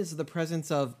 One is the presence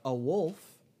of a wolf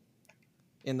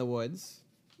in the woods.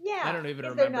 Yeah. I don't even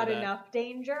Is remember there not that. enough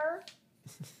danger?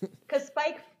 Because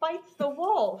Spike fights the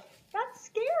wolf. That's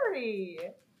scary.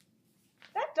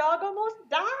 That dog almost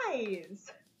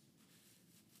dies.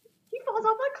 He falls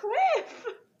off a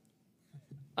cliff.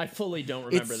 I fully don't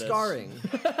remember It's this. scarring.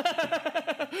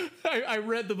 I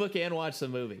read the book and watched the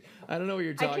movie. I don't know what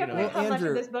you're I talking can't believe about. how much Andrew-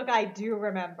 of this book I do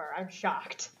remember. I'm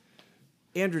shocked.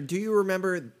 Andrew, do you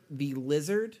remember the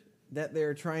lizard that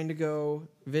they're trying to go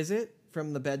visit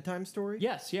from the bedtime story?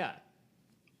 Yes, yeah.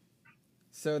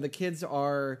 So the kids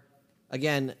are,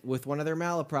 again, with one of their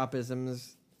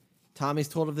malapropisms, Tommy's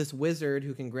told of this wizard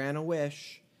who can grant a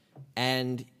wish,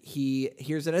 and he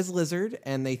hears it as lizard,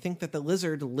 and they think that the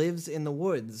lizard lives in the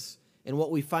woods. And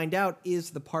what we find out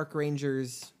is the park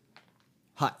ranger's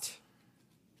hut.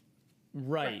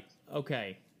 Right.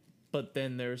 Okay. But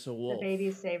then there's a The wolf.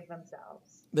 babies save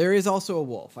themselves. There is also a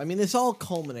wolf. I mean, this all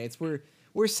culminates.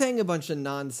 We're saying a bunch of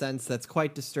nonsense that's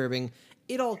quite disturbing.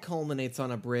 It all culminates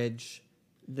on a bridge.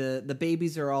 The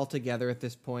babies are all together at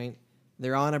this point.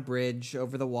 They're on a bridge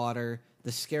over the water.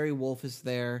 The scary wolf is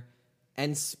there.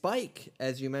 And Spike,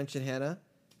 as you mentioned, Hannah,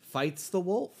 fights the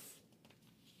wolf.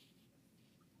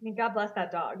 I mean, God bless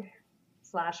that dog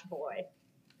 / boy.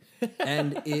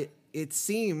 And it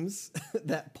seems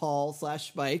that Paul /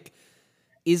 Spike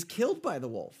is killed by the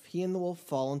wolf. He and the wolf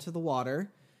fall into the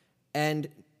water. And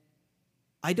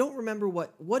I don't remember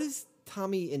what is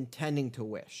Tommy intending to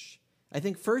wish. I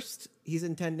think first he's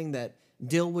intending that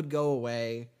Dill would go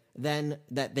away, then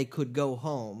that they could go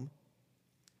home.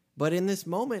 But in this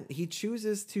moment, he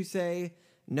chooses to say,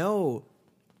 no,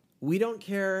 we don't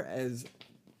care as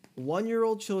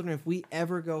 1-year-old children if we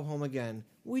ever go home again.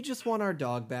 We just want our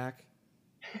dog back.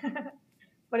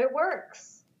 But it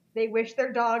works. They wish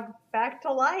their dog back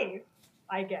to life,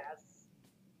 I guess.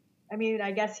 I mean,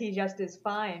 I guess he just is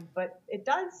fine, but it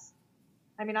does.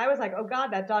 I mean, I was like, oh god,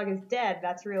 that dog is dead.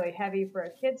 That's really heavy for a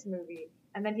kid's movie.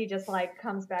 And then he just like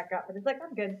comes back up and it's like,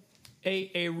 I'm good.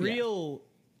 A real,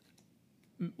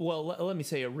 well, let me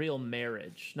say a real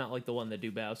marriage, not like the one the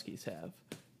Dubowskis have.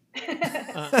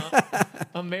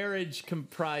 A marriage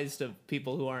comprised of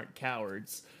people who aren't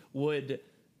cowards would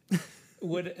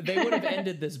have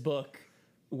ended this book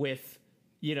with,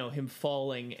 you know, him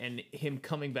falling and him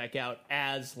coming back out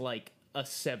as like a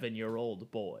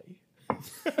 7-year-old boy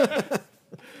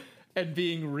and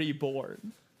being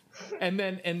reborn. And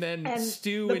then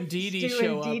Stu and Dee Dee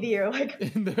show up are like,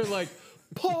 and they're like,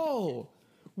 Paul,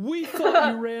 we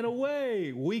thought you ran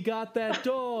away. We got that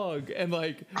dog. And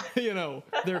like, you know,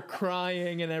 they're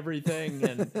crying and everything.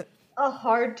 And a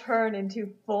hard turn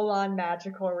into full-on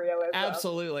magical realism.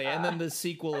 absolutely. And then the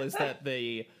sequel is that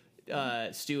the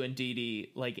Stu and Dee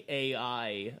Dee like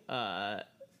AI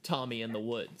Tommy in the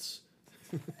woods.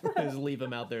 Just leave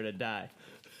him out there to die.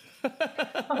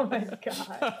 Oh my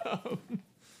god.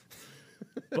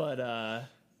 But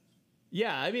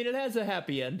yeah, I mean, it has a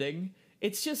happy ending.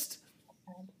 It's just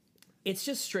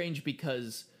strange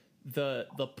because the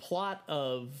plot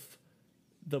of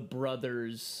the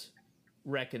brothers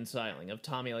reconciling, of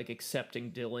Tommy like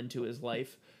accepting Dylan to his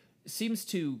life, seems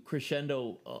to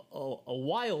crescendo a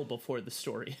while before the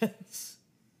story ends,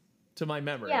 to my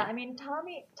memory. Yeah, I mean,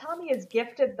 Tommy is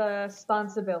gifted the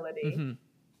responsibility,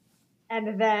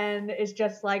 and then is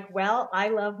just like, well, I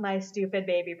love my stupid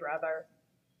baby brother,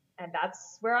 and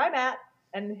that's where I'm at.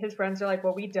 And his friends are like,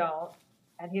 well, we don't.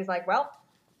 And he's like, well,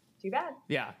 too bad.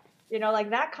 Yeah. You know, like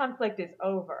that conflict is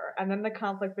over. And then the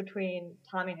conflict between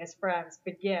Tommy and his friends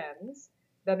begins.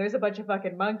 Then there's a bunch of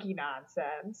fucking monkey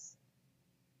nonsense.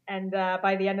 And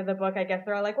by the end of the book, I guess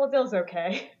they're all like, well, Dill's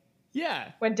okay.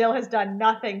 Yeah. When Dill has done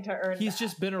nothing to earn He's that.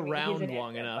 just been around he's an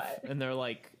long idiot, enough. but- And they're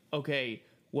like, okay,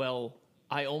 well,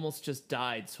 I almost just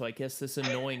died, so I guess this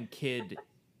annoying kid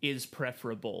is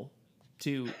preferable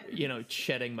to, you know,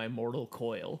 shedding my mortal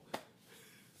coil.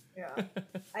 Yeah.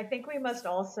 I think we must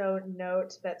also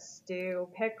note that Stu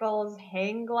Pickles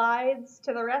hang glides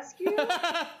to the rescue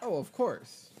Oh, of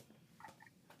course.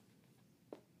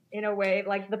 in a way,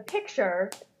 like the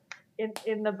picture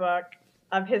in the book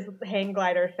of his hang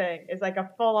glider thing is like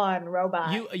a full-on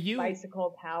robot,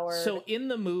 bicycle powered. So in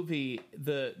the movie,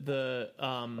 the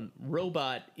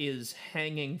robot is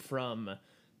hanging from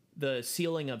the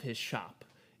ceiling of his shop.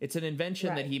 It's an invention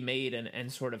that Right. he made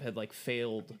and sort of had like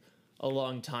failed a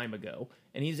long time ago,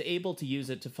 and he's able to use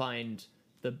it to find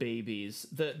the babies.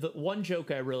 The one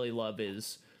joke I really love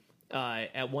is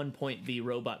at one point the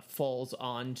robot falls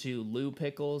onto Lou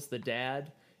Pickles, the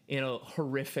dad, in a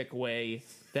horrific way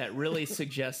that really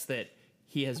suggests that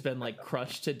he has been like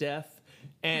crushed to death.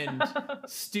 And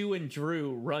Stu and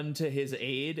Drew run to his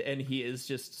aid, and he is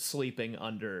just sleeping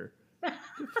under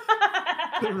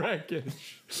the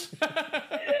wreckage.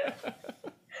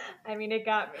 I mean, it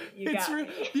got me. You got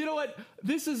me. You know what?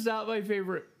 This is not my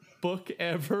favorite book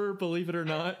ever, believe it or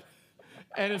not.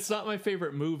 And it's not my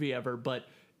favorite movie ever, but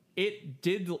it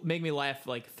did make me laugh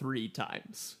like 3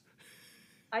 times.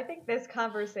 I think this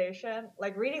conversation,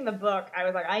 like reading the book, I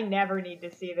was like, I never need to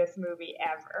see this movie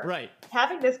ever. Right.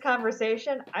 Having this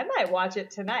conversation, I might watch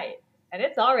it tonight. And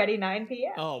it's already 9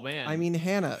 p.m. Oh, man. I mean,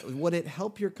 Hannah, would it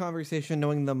help your conversation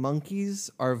knowing the monkeys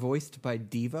are voiced by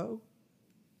Devo?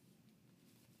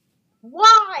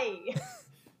 Why?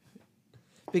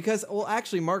 Because, well,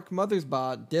 actually, Mark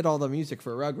Mothersbaugh did all the music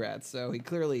for Rugrats, so he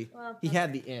clearly Well, he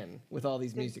had the in with all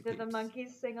these music. Did the beats.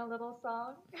 monkeys sing a little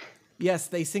song? Yes,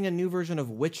 they sing a new version of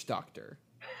Witch Doctor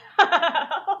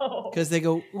Oh. because they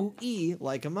go ooh ee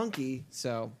like a monkey.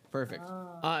 So perfect.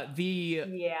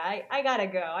 Yeah, I gotta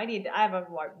go. I have a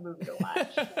movie to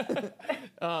watch.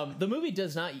 The movie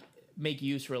does not make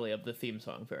use really of the theme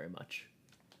song very much,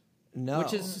 No,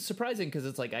 which is surprising because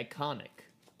it's like iconic.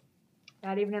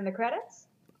 Not even in the credits?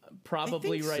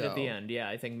 Probably think right at so. the end. Yeah,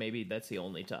 I think maybe that's the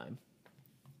only time.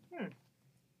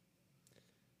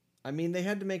 I mean, they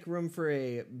had to make room for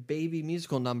a baby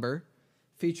musical number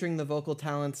featuring the vocal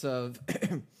talents of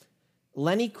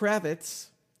Lenny Kravitz,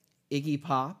 Iggy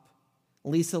Pop,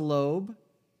 Lisa Loeb,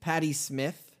 Patti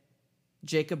Smith,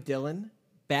 Jacob Dylan,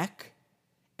 Beck,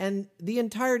 and the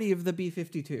entirety of the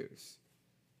B-52s.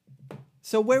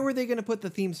 So where were they going to put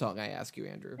the theme song, I ask you,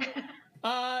 Andrew?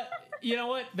 You know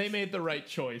what? They made the right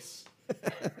choice.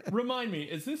 Remind me,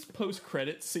 is this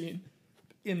post-credit scene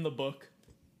in the book?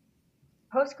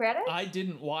 Post credits? I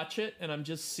didn't watch it, and I'm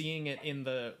just seeing it in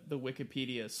the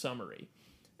Wikipedia summary.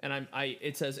 And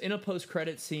it says, in a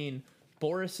post-credit scene,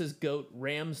 Boris's goat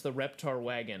rams the Reptar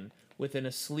wagon with an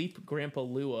asleep Grandpa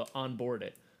Lua on board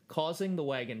it, causing the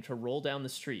wagon to roll down the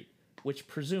street. which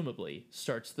presumably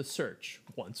starts the search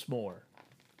once more.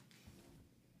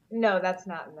 No, that's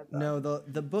not in the book. No,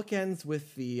 the book ends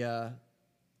with the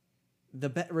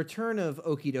return of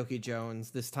Okie Dokie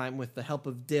Jones, this time with the help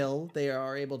of Dill. They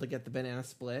are able to get the banana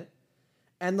split.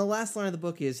 And the last line of the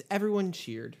book is, everyone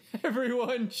cheered.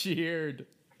 Everyone cheered.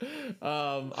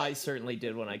 I certainly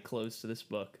did when I closed this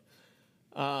book.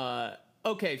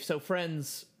 Okay, so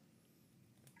friends,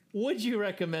 would you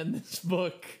recommend this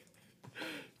book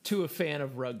to a fan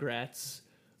of Rugrats?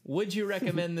 Would you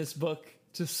recommend this book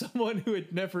to someone who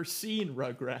had never seen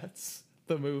Rugrats,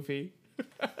 the movie?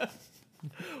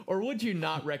 Or would you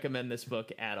not recommend this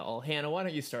book at all? Hannah, why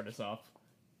don't you start us off?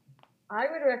 I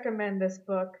would recommend this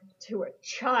book to a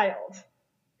child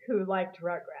who liked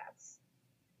Rugrats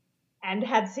and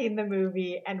had seen the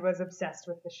movie and was obsessed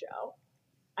with the show.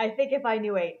 I think if I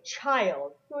knew a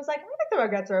child who was like, I think the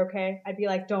Rugrats are okay, I'd be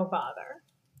like, don't bother.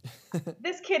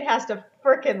 This kid has to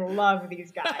frickin' love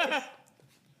these guys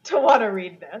to want to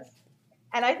read this.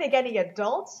 And I think any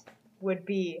adult would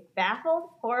be baffled,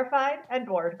 horrified, and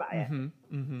bored by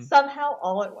it. Somehow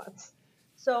all at once.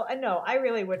 So, no, I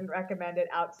really wouldn't recommend it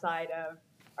outside of,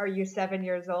 are you 7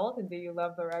 years old and do you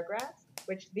love the Rugrats?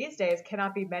 Which these days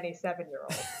cannot be many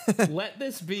 7-year-olds. Let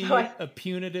this be a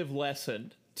punitive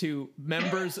lesson to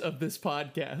members of this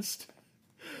podcast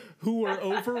who were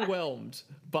overwhelmed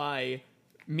by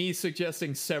me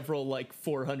suggesting several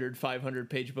 400, 500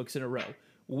 page books in a row.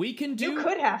 We can do... You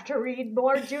could have to read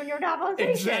more junior novelizations.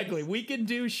 Exactly. We can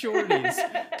do shorties,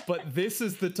 but this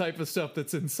is the type of stuff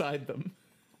that's inside them.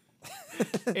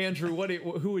 Andrew,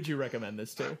 who would you recommend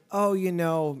this to? Oh,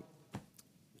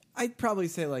 I'd probably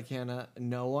say like Hannah,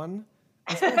 no one.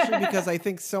 Especially because I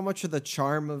think so much of the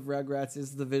charm of Rugrats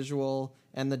is the visual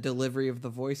and the delivery of the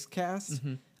voice cast.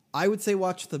 I would say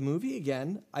watch the movie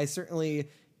again. I certainly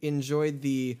enjoyed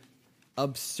the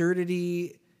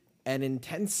absurdity and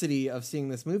intensity of seeing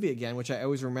this movie again, which I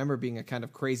always remember being a kind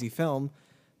of crazy film.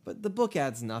 But the book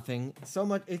adds nothing. So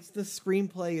much. It's the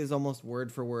screenplay is almost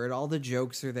word for word. All the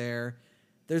jokes are there.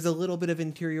 There's a little bit of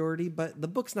interiority, but the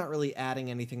book's not really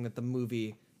adding anything that the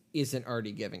movie isn't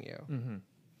already giving you.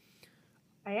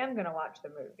 I am going to watch the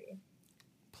movie.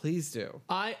 Please do.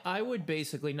 I would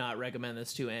basically not recommend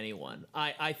this to anyone.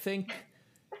 I think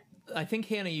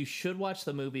Hannah, you should watch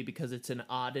the movie because it's an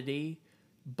oddity,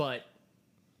 but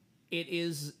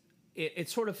it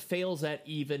sort of fails at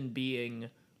even being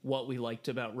what we liked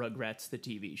about Rugrats the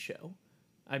TV show.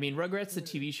 I mean, Rugrats the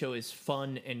TV show is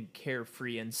fun and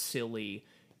carefree and silly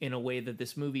in a way that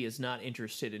this movie is not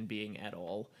interested in being at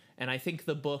all. And I think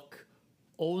the book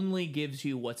only gives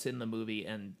you what's in the movie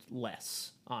and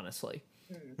less, honestly.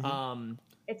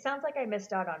 It sounds like I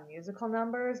missed out on musical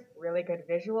numbers, really good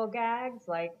visual gags.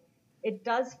 It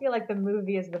does feel like the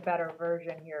movie is the better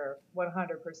version here, 100%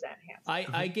 hands.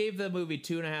 I gave the movie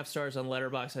 2.5 stars on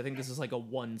Letterboxd. I think this is like a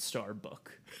 1-star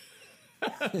book.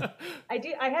 I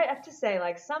have to say,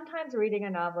 sometimes reading a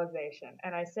novelization,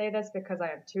 and I say this because I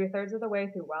am 2/3 of the way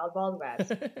through Wild Wild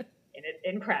West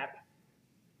in prep.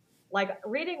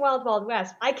 Reading Wild Wild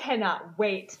West, I cannot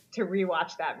wait to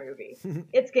rewatch that movie.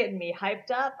 It's getting me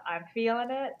hyped up. I'm feeling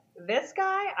it. This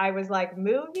guy, I was like,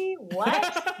 movie?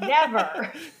 What?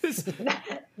 Never.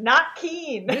 Not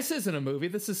keen. This isn't a movie.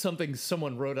 This is something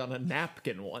someone wrote on a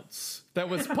napkin once that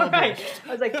was published. Right.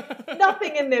 I was like,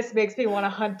 nothing in this makes me want to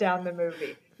hunt down the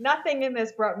movie. Nothing in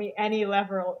this brought me any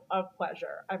level of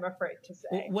pleasure, I'm afraid to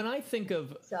say. When I think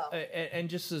of, and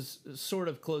just to sort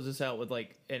of close this out with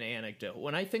an anecdote,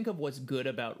 when I think of what's good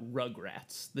about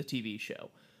Rugrats, the TV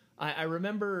show, I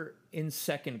remember in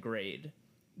 2nd grade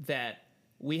that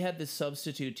we had this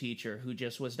substitute teacher who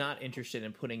just was not interested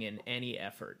in putting in any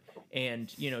effort. And,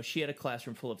 she had a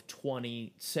classroom full of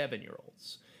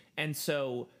 27-year-olds. And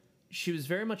so she was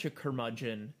very much a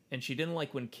curmudgeon, and she didn't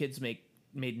like when kids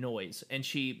made noise. And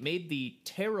she made the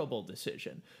terrible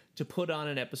decision to put on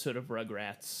an episode of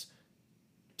Rugrats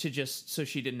so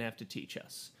she didn't have to teach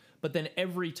us. But then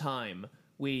every time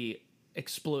we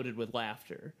exploded with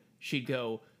laughter, she'd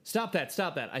go, stop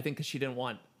that. I think because she didn't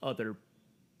want other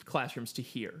classrooms to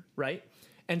hear, right?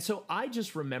 And so I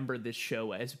just remember this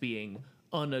show as being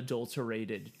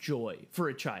unadulterated joy for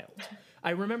a child. I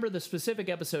remember the specific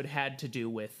episode had to do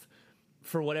with,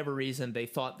 for whatever reason, they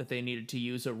thought that they needed to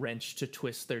use a wrench to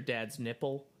twist their dad's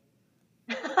nipple.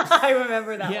 I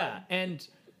remember that one. And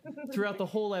throughout the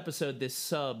whole episode, this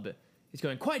sub is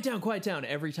going, quiet down,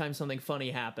 every time something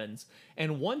funny happens.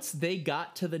 And once they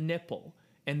got to the nipple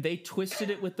and they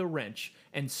twisted it with the wrench,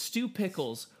 and Stu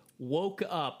Pickles woke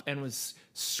up and was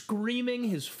screaming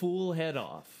his fool head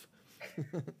off.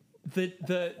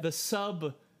 The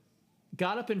sub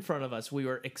got up in front of us. We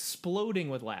were exploding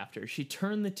with laughter. She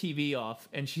turned the TV off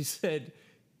and she said,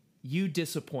 "You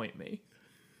disappoint me."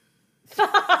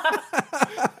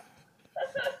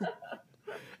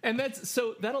 And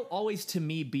that'll always to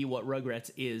me be what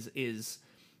Rugrats is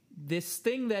this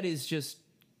thing that is just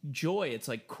joy. It's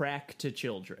like crack to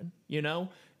children, you know?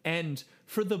 And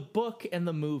for the book and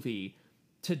the movie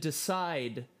to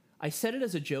decide, I said it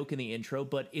as a joke in the intro,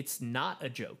 but it's not a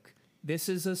joke. This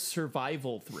is a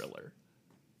survival thriller.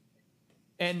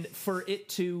 And for it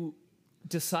to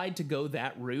decide to go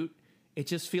that route, it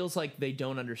just feels like they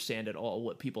don't understand at all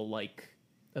what people like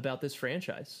about this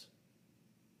franchise.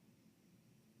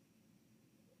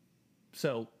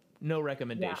 So, no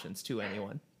recommendations to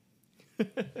anyone.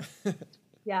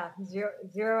 Yeah,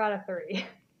 zero out of 3.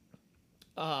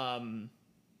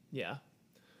 Yeah.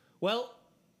 Well,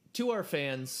 to our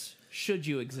fans, should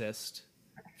you exist,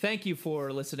 thank you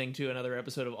for listening to another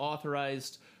episode of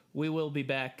Authorized. We will be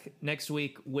back next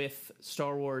week with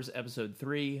Star Wars Episode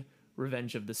 3,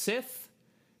 Revenge of the Sith.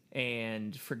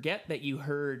 And forget that you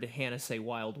heard Hannah say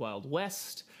Wild Wild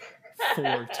West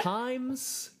 4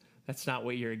 times. That's not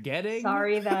what you're getting.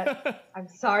 I'm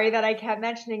sorry that I kept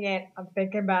mentioning it. I'm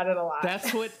thinking about it a lot.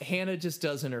 That's what Hannah just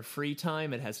does in her free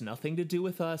time. It has nothing to do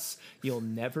with us. You'll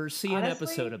never see an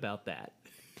episode about that.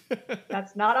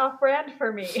 That's not off-brand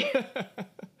for me.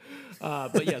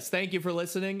 But yes, thank you for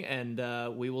listening,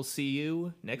 and we will see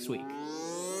you next week.